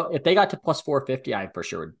 I would hope if they got to plus 450, I for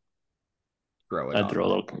sure would throw it. I'd throw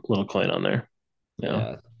a little coin on there.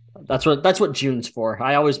 Yeah. That's what June's for.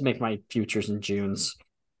 I always make my futures in June's.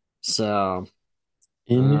 So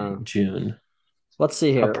in June. Let's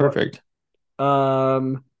see here. Oh, perfect.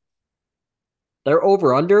 Their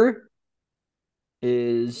over under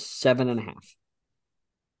is 7.5.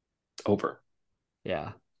 Over.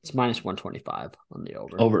 Yeah. It's minus 125 on the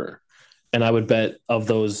over. Over. And I would bet of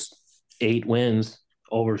those 8 wins,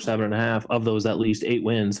 over 7.5, of those at least 8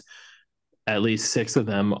 wins, at least 6 of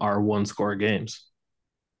them are 1-score games.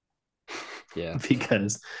 Yeah.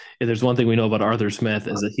 Because if there's one thing we know about Arthur Smith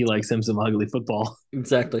is that he likes him some ugly football.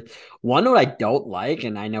 Exactly. One note I don't like,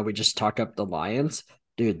 and I know we just talked up the Lions,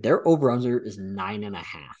 dude, their over-under is 9.5.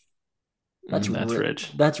 That's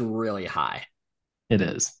rich. That's really high. It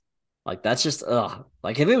is. Like, that's just,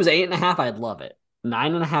 like, if it was 8.5, I'd love it.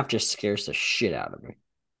 9.5 just scares the shit out of me.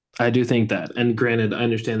 I do think that. And granted, I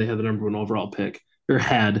understand they had the number 1 overall pick, or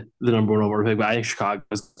had the number 1 overall pick, but I think Chicago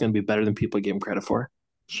is going to be better than people give him credit for.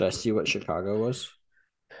 Should I see what Chicago was?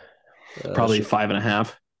 Probably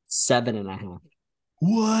 5.5. 7.5.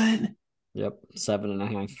 What? Yep,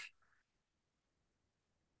 7.5.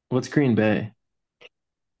 What's Green Bay?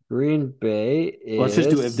 Green Bay is. Let's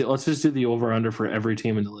just do the over under for every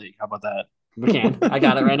team in the league. How about that? We can. I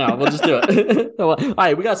got it right now. We'll just do it. All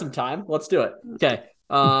right, we got some time. Let's do it. Okay.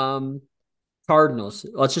 Cardinals.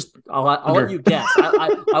 I'll let you guess.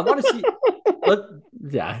 I want to see.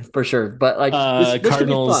 Yeah, for sure. But like this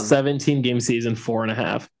Cardinals 17 game season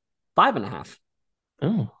 4.5. 5.5.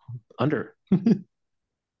 Oh, under.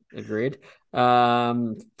 Agreed.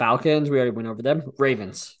 Falcons, we already went over them.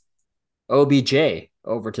 Ravens. OBJ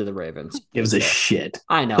over to the Ravens. Gives a shit.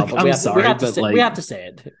 I know, but we have to say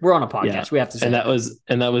it. We're on a podcast. Yeah, we have to say it.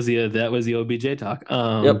 And that was the OBJ talk.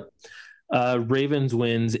 Yep. Ravens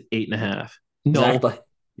wins 8.5. No. Exactly.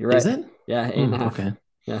 You're right. Is it? Yeah, 8.5. Okay.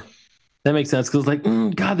 Yeah. That makes sense because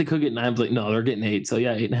God, they could get 9. But no, they're getting 8. So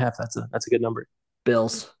yeah, 8.5. That's a good number.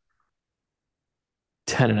 Bills.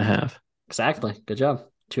 10.5. Exactly. Good job.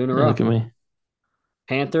 2 in a row. Look at me.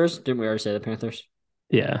 Panthers. Didn't we already say the Panthers?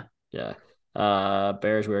 Yeah. Yeah.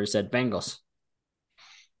 Bears. We already said Bengals.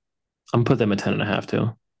 I'm gonna put them at 10.5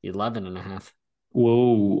 too. 11.5.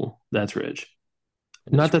 Whoa, that's rich.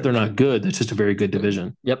 Not that they're not good. That's just a very good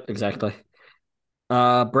division. Yep, exactly.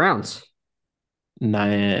 Browns,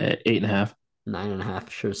 8.5. 9.5.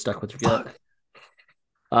 Should have stuck with your Fuck.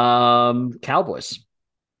 gut. Cowboys,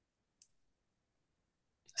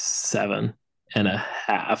 7.5.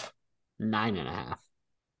 9.5.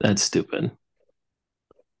 That's stupid.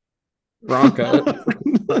 Bronco.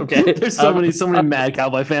 Okay. There's so many mad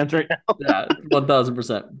Cowboy fans right now. Yeah,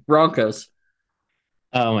 1,000%. Broncos,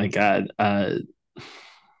 Oh my god.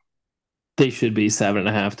 They should be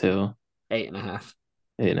 7.5 too. 8.5.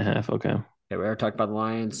 8.5. Okay. Okay, we already talked about the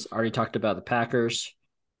Lions. Already talked about the Packers.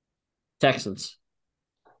 Texans.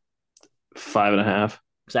 5.5.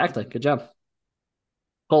 Exactly. Good job.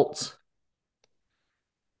 Colts,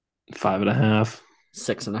 5.5.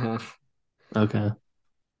 6.5. Okay.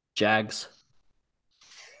 Jags.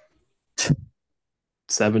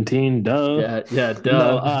 17. Duh. Yeah, yeah,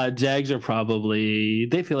 No, duh. Jags are probably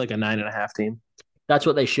they feel like a 9.5 team. That's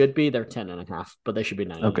what they should be. They're 10.5, but they should be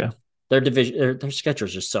 9.5. Okay. Their division, their schedule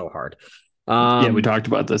is just so hard. Yeah, we talked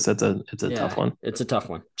about this. It's a tough Yeah, one. it's a tough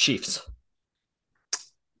one. Chiefs.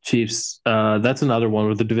 Chiefs. That's another one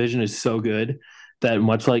where the division is so good that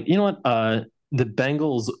much like you know what? The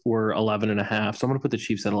Bengals were 11.5, so I'm gonna put the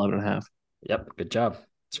Chiefs at 11.5. Yep, good job.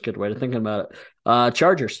 It's a good way to thinking about it.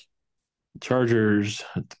 Chargers. Chargers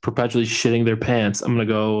perpetually shitting their pants. I'm gonna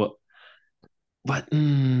go. What?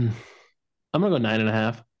 I'm gonna go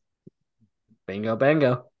 9.5. Bingo,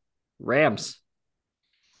 bango. Rams.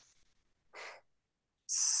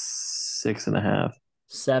 6.5.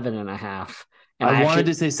 7.5. And I I wanted actually,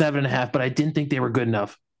 to say 7.5, but I didn't think they were good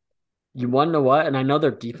enough. you want to know what? And I know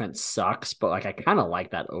their defense sucks, but like I kind of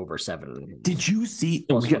like that over 7.5. Did you see?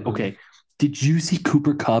 Plus 100. Okay. Did you see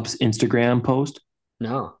Cooper Cup's Instagram post?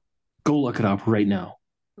 No. Go look it up right now.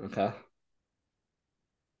 Okay.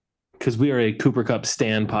 Because we are a Cooper Cup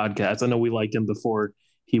Stan podcast. I know we liked him before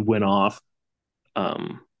he went off.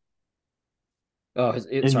 Um, Oh,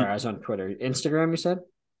 and sorry, I was on Twitter. Instagram, you said?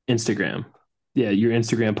 Instagram. Yeah, your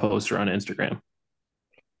Instagram posts are on Instagram.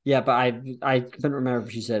 Yeah, but I couldn't remember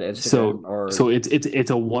if you said Instagram So or so it's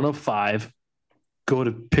a 1 of 5. Go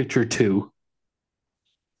to picture 2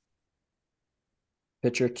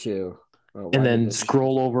 picture two. Oh, and why did then this?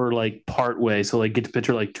 scroll over like part way. So like get to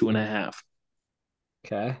picture like 2.5.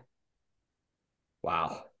 Okay.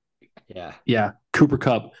 Wow. Yeah. Yeah, Cooper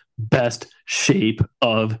Cup, best shape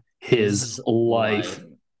of his His life. life.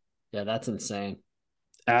 Yeah, that's insane.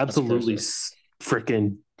 That's Absolutely crazy.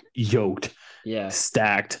 freaking yoked, Yeah.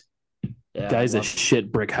 stacked. Yeah. Guy's a Love.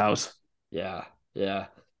 shit brick house. Yeah. Yeah.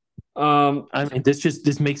 Um, I mean,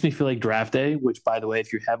 this makes me feel like draft day. Which, by the way,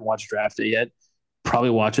 if you haven't watched draft day yet,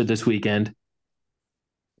 probably watch it this weekend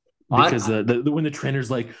because I when the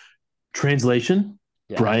trainer's like translation,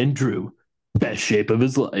 yeah. Brian Drew, best shape of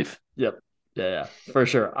his life. Yep. Yeah, yeah, for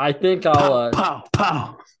sure. I think I'll Pow pow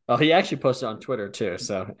pow. oh, he actually posted on Twitter too.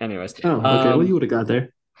 So anyways. Oh, okay. Well, you would have got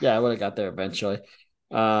there. Yeah, I would have got there eventually.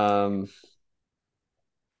 Um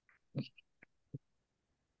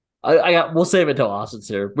I got we'll save it till Austin's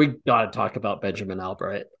here. We gotta talk about Benjamin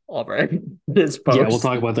Albright. Albright. His Yeah, we'll post.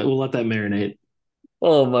 talk about that. We'll let that marinate.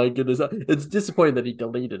 Oh my goodness. It's disappointing that he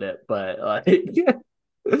deleted it, but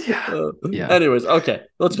Yeah, uh, yeah. anyways, okay.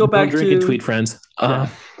 Let's go Don't back drink and to tweet, friends.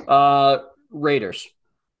 yeah. Raiders.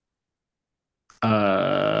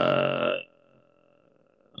 Uh,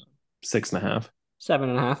 6.5.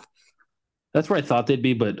 7.5. That's where I thought they'd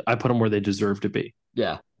be, but I put them where they deserve to be.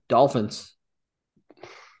 Yeah. Dolphins.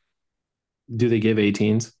 Do they give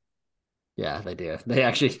 18s? Yeah, they do. They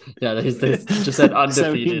actually, yeah, they just said 17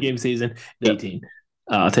 undefeated. game season, Yep. 18.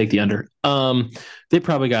 I'll take the under. They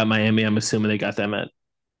probably got Miami. I'm assuming they got them at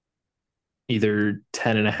either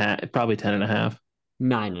 10.5, probably 10.5.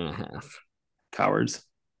 9.5. Cowards.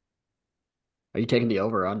 Are you taking the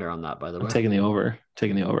over under on that, by the I'm way? taking the over.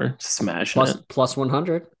 Taking the over. Smashing it. Plus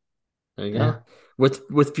 100. There you Yeah. go.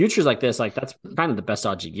 With futures like this, like that's kind of the best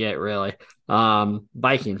odds you get, really.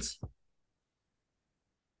 Vikings,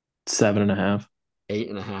 7.5.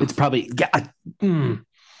 8.5. It's probably yeah.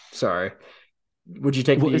 Sorry. Would you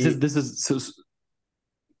take Well, the this is so.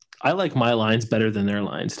 I like my lines better than their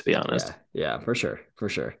lines, to be yeah, honest. yeah, for sure. For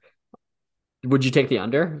sure. Would you take the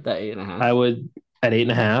under that 8.5? I would at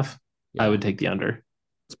 8.5. I Yeah. would take the under.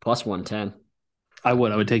 It's plus 110. I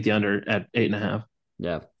would. I would take the under at 8.5.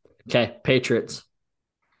 Yeah. Okay. Patriots.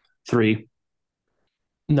 3.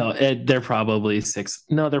 No, they're probably 6.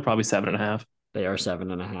 No, they're probably 7.5. They are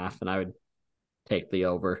 7.5, and I would take the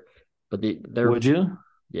over. But they're Would you?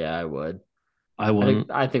 yeah, I would. I wouldn't.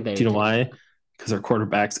 I think they Do you know take why? Because our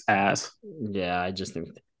quarterback's ass. yeah, I just think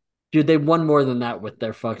Dude, they won more than that with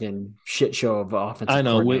their fucking shit show of I offensive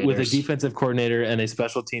know with a coordinators. defensive coordinator and a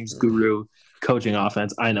special teams guru coaching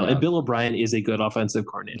offense. I know. And Yeah, Bill O'Brien is a good offensive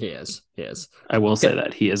coordinator. he is. He is. I will say Okay,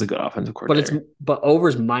 that he is a good offensive but it's coordinator. but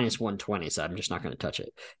over's minus 120, so I'm just not going to touch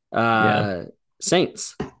it. Yeah.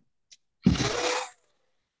 Saints.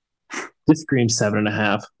 This screams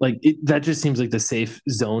 7.5. That just seems like the safe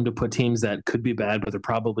zone to put teams that could be bad, but they're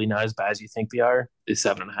probably not as bad as you think they are. Is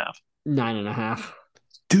 7.5. 9.5.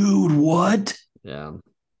 Dude, what? Yeah.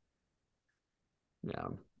 Yeah.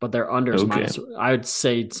 But their under is Okay. minus. I would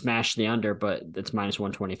say smash the under, but it's minus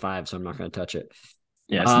 125, so I'm not going to touch it.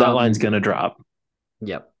 Yeah, so that line's gonna drop.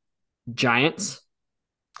 Yep. Giants.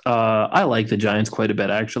 I like the Giants quite a bit,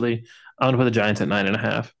 actually. I'm gonna put the Giants at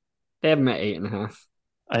 9.5. They have them at 8.5.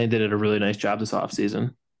 I think they did a really nice job this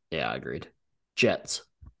offseason. Yeah, agreed. Jets.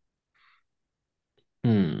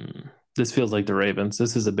 This feels like the Ravens.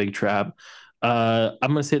 This is a big trap. I'm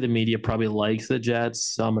gonna say the media probably likes the Jets,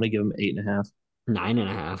 so I'm gonna give them 8.5.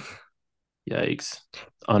 9.5. Yikes.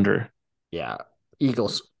 Under. Yeah.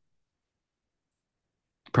 Eagles.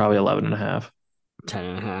 Probably 11.5.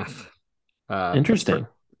 10.5. Interesting.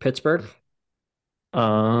 Pittsburgh.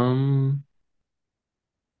 Um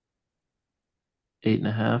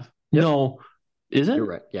 8.5. Yep. No, is it? You're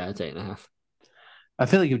right. Yeah, it's 8.5. I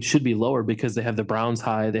feel like it should be lower because they have the Browns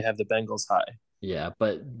high, they have the Bengals high. Yeah,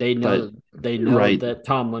 but they But know right, that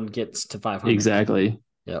Tomlin gets to 500. exactly.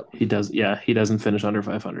 Yep. He does. Yeah, he doesn't finish under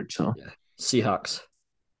 500. So Yeah. Seahawks.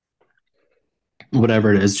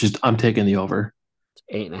 whatever it is, just I'm taking the over.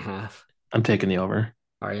 8.5. I'm taking the over.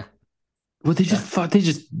 Are you? Well, they just fuck. They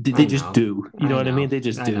just do. You know what I mean? They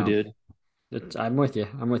just do, dude. I'm with you.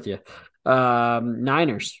 I'm with you.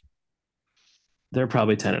 Niners. They're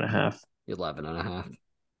probably 10.5.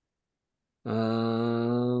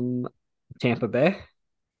 11.5. Tampa Bay.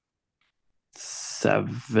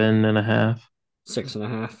 7.5.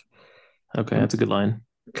 6.5. Okay, that's a good line.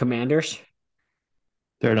 Commanders.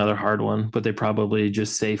 They're another hard one, but they probably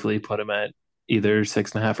just safely put them at either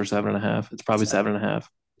 6.5 or 7.5. It's probably 7.5.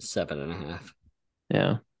 7.5.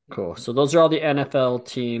 Yeah. Cool. So those are all the NFL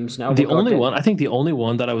teams. Now The only one, I think the only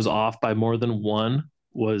one that I was off by more than one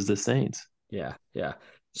was the Saints. Yeah, yeah.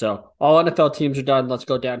 So all NFL teams are done. Let's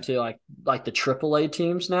go down to like the AAA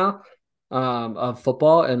teams now of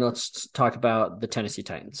football, and let's talk about the Tennessee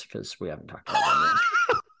Titans because we haven't talked about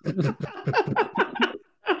them yet.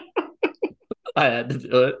 I had to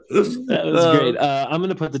do it. That was great. I'm going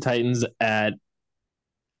to put the Titans at.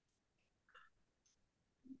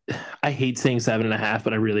 I hate saying 7.5,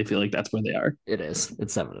 but I really feel like that's where they are. It is.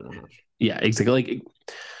 It's 7.5. Yeah, exactly.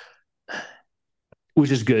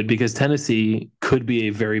 Which is good because Tennessee could be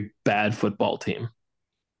a very bad football team.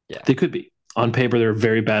 Yeah, they could be. On paper, they're a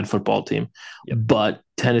very bad football team. Yep. But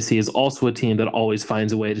Tennessee is also a team that always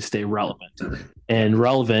finds a way to stay relevant. And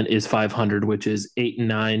relevant is 500, which is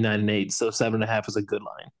 8-9, 9-8. So 7.5 is a good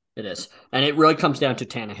line. It is. And it really comes down to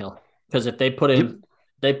Tannehill. Because if they put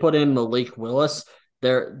in Malik Willis,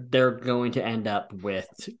 they're going to end up with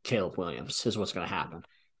Caleb Williams, is what's going to happen.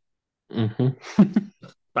 Mm-hmm.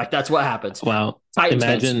 Like, that's what happens. Wow.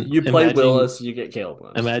 Imagine you play Willis, you get Caleb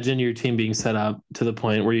Williams. Imagine your team being set up to the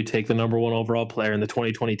point where you take the number 1 overall player in the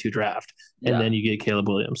 2022 draft, and then you get Caleb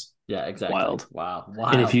Williams. Yeah, exactly. Wild. Wow.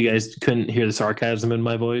 And if you guys couldn't hear the sarcasm in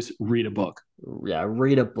my voice, read a book. Yeah,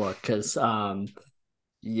 read a book because,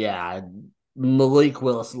 Malik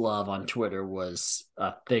Willis love on Twitter was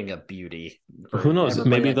a thing of beauty. Who knows?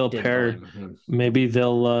 Maybe they'll pair Malik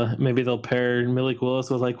Willis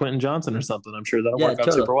with like Quentin Johnson or something. I'm sure that'll work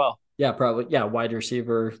out super well. Yeah, probably. Yeah, wide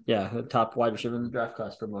receiver. Yeah, top wide receiver in the draft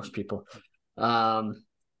class for most people. All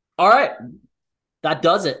right, that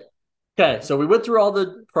does it. Okay, so we went through all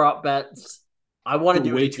the prop bets. I want to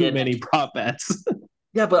do way too many prop bets.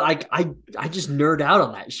 Yeah, but I just nerd out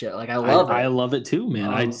on that shit. Like, I love it. I love it too, man.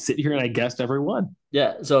 I sit here and I guessed every one.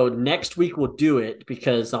 Yeah, so next week we'll do it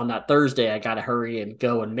because on that Thursday I got to hurry and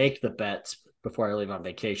go and make the bets before I leave on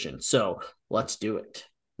vacation. So let's do it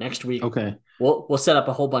next week. Okay, we'll set up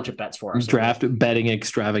a whole bunch of bets for us. Draft betting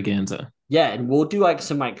extravaganza. Yeah, and we'll do like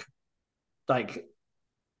some like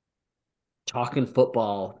talking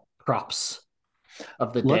football props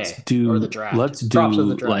of the day or the draft. Let's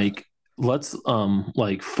do let's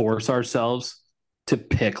force ourselves to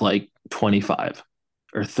pick like 25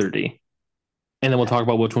 or 30. And then we'll talk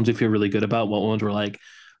about which ones we feel really good about, what ones we're like,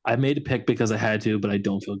 I made a pick because I had to, but I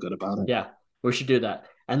don't feel good about it. Yeah, we should do that.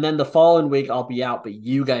 And then the following week I'll be out, but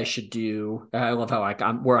you guys should do. I love how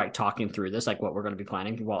we're like talking through this, like what we're going to be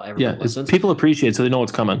planning while everyone listens. People appreciate it, so they know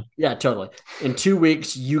what's coming. Yeah, totally. In 2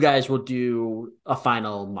 weeks, you guys will do a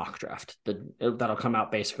final mock draft that'll come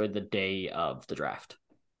out basically the day of the draft.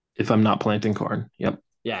 if I'm not planting corn. Yep.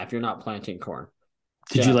 Yeah, if you're not planting corn.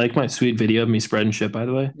 Did you like my sweet video of me spreading shit, by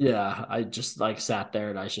the way? Yeah, I just like sat there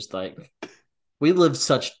and I was just like, we live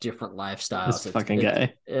such different lifestyles. This fucking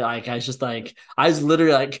guy. Like I was just like, I was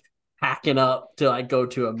literally like packing up to like go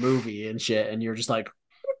to a movie and shit, and you're just like,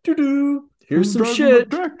 doo-doo, here's some shit.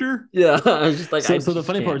 Tractor. Yeah, I was just like, so the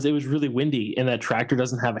funny part is it was really windy, and that tractor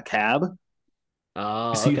doesn't have a cab.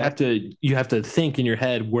 Oh, so you have to think in your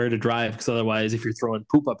head where to drive, because otherwise, if you're throwing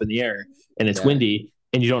poop up in the air and it's windy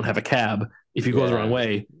and you don't have a cab, if you go the wrong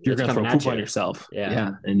way, you're going to throw poop on yourself.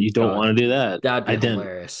 Yeah, and you don't want to do that. That'd be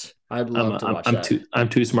hilarious. I'd love to watch that. I'm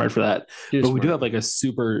too smart for that. But we do have like a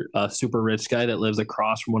super rich guy that lives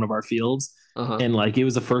across from one of our fields, and like it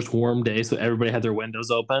was the first warm day, so everybody had their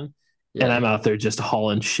windows open. Yeah. And I'm out there just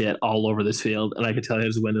hauling shit all over this field, and I could tell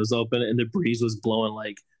his windows open, and the breeze was blowing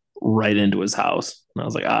like right into his house. And I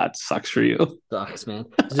was like, it sucks for you. Sucks, man.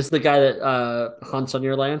 Is this the guy that hunts on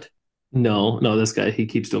your land? No, this guy, he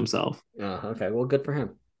keeps to himself. Oh, okay. Well, good for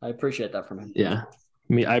him. I appreciate that from him. Yeah.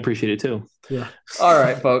 I appreciate it too. Yeah. All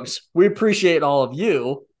right, folks. We appreciate all of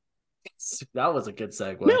you. That was a good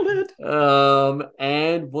segue. Nailed it.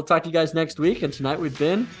 And we'll talk to you guys next week. And tonight we've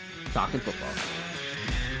been talking football.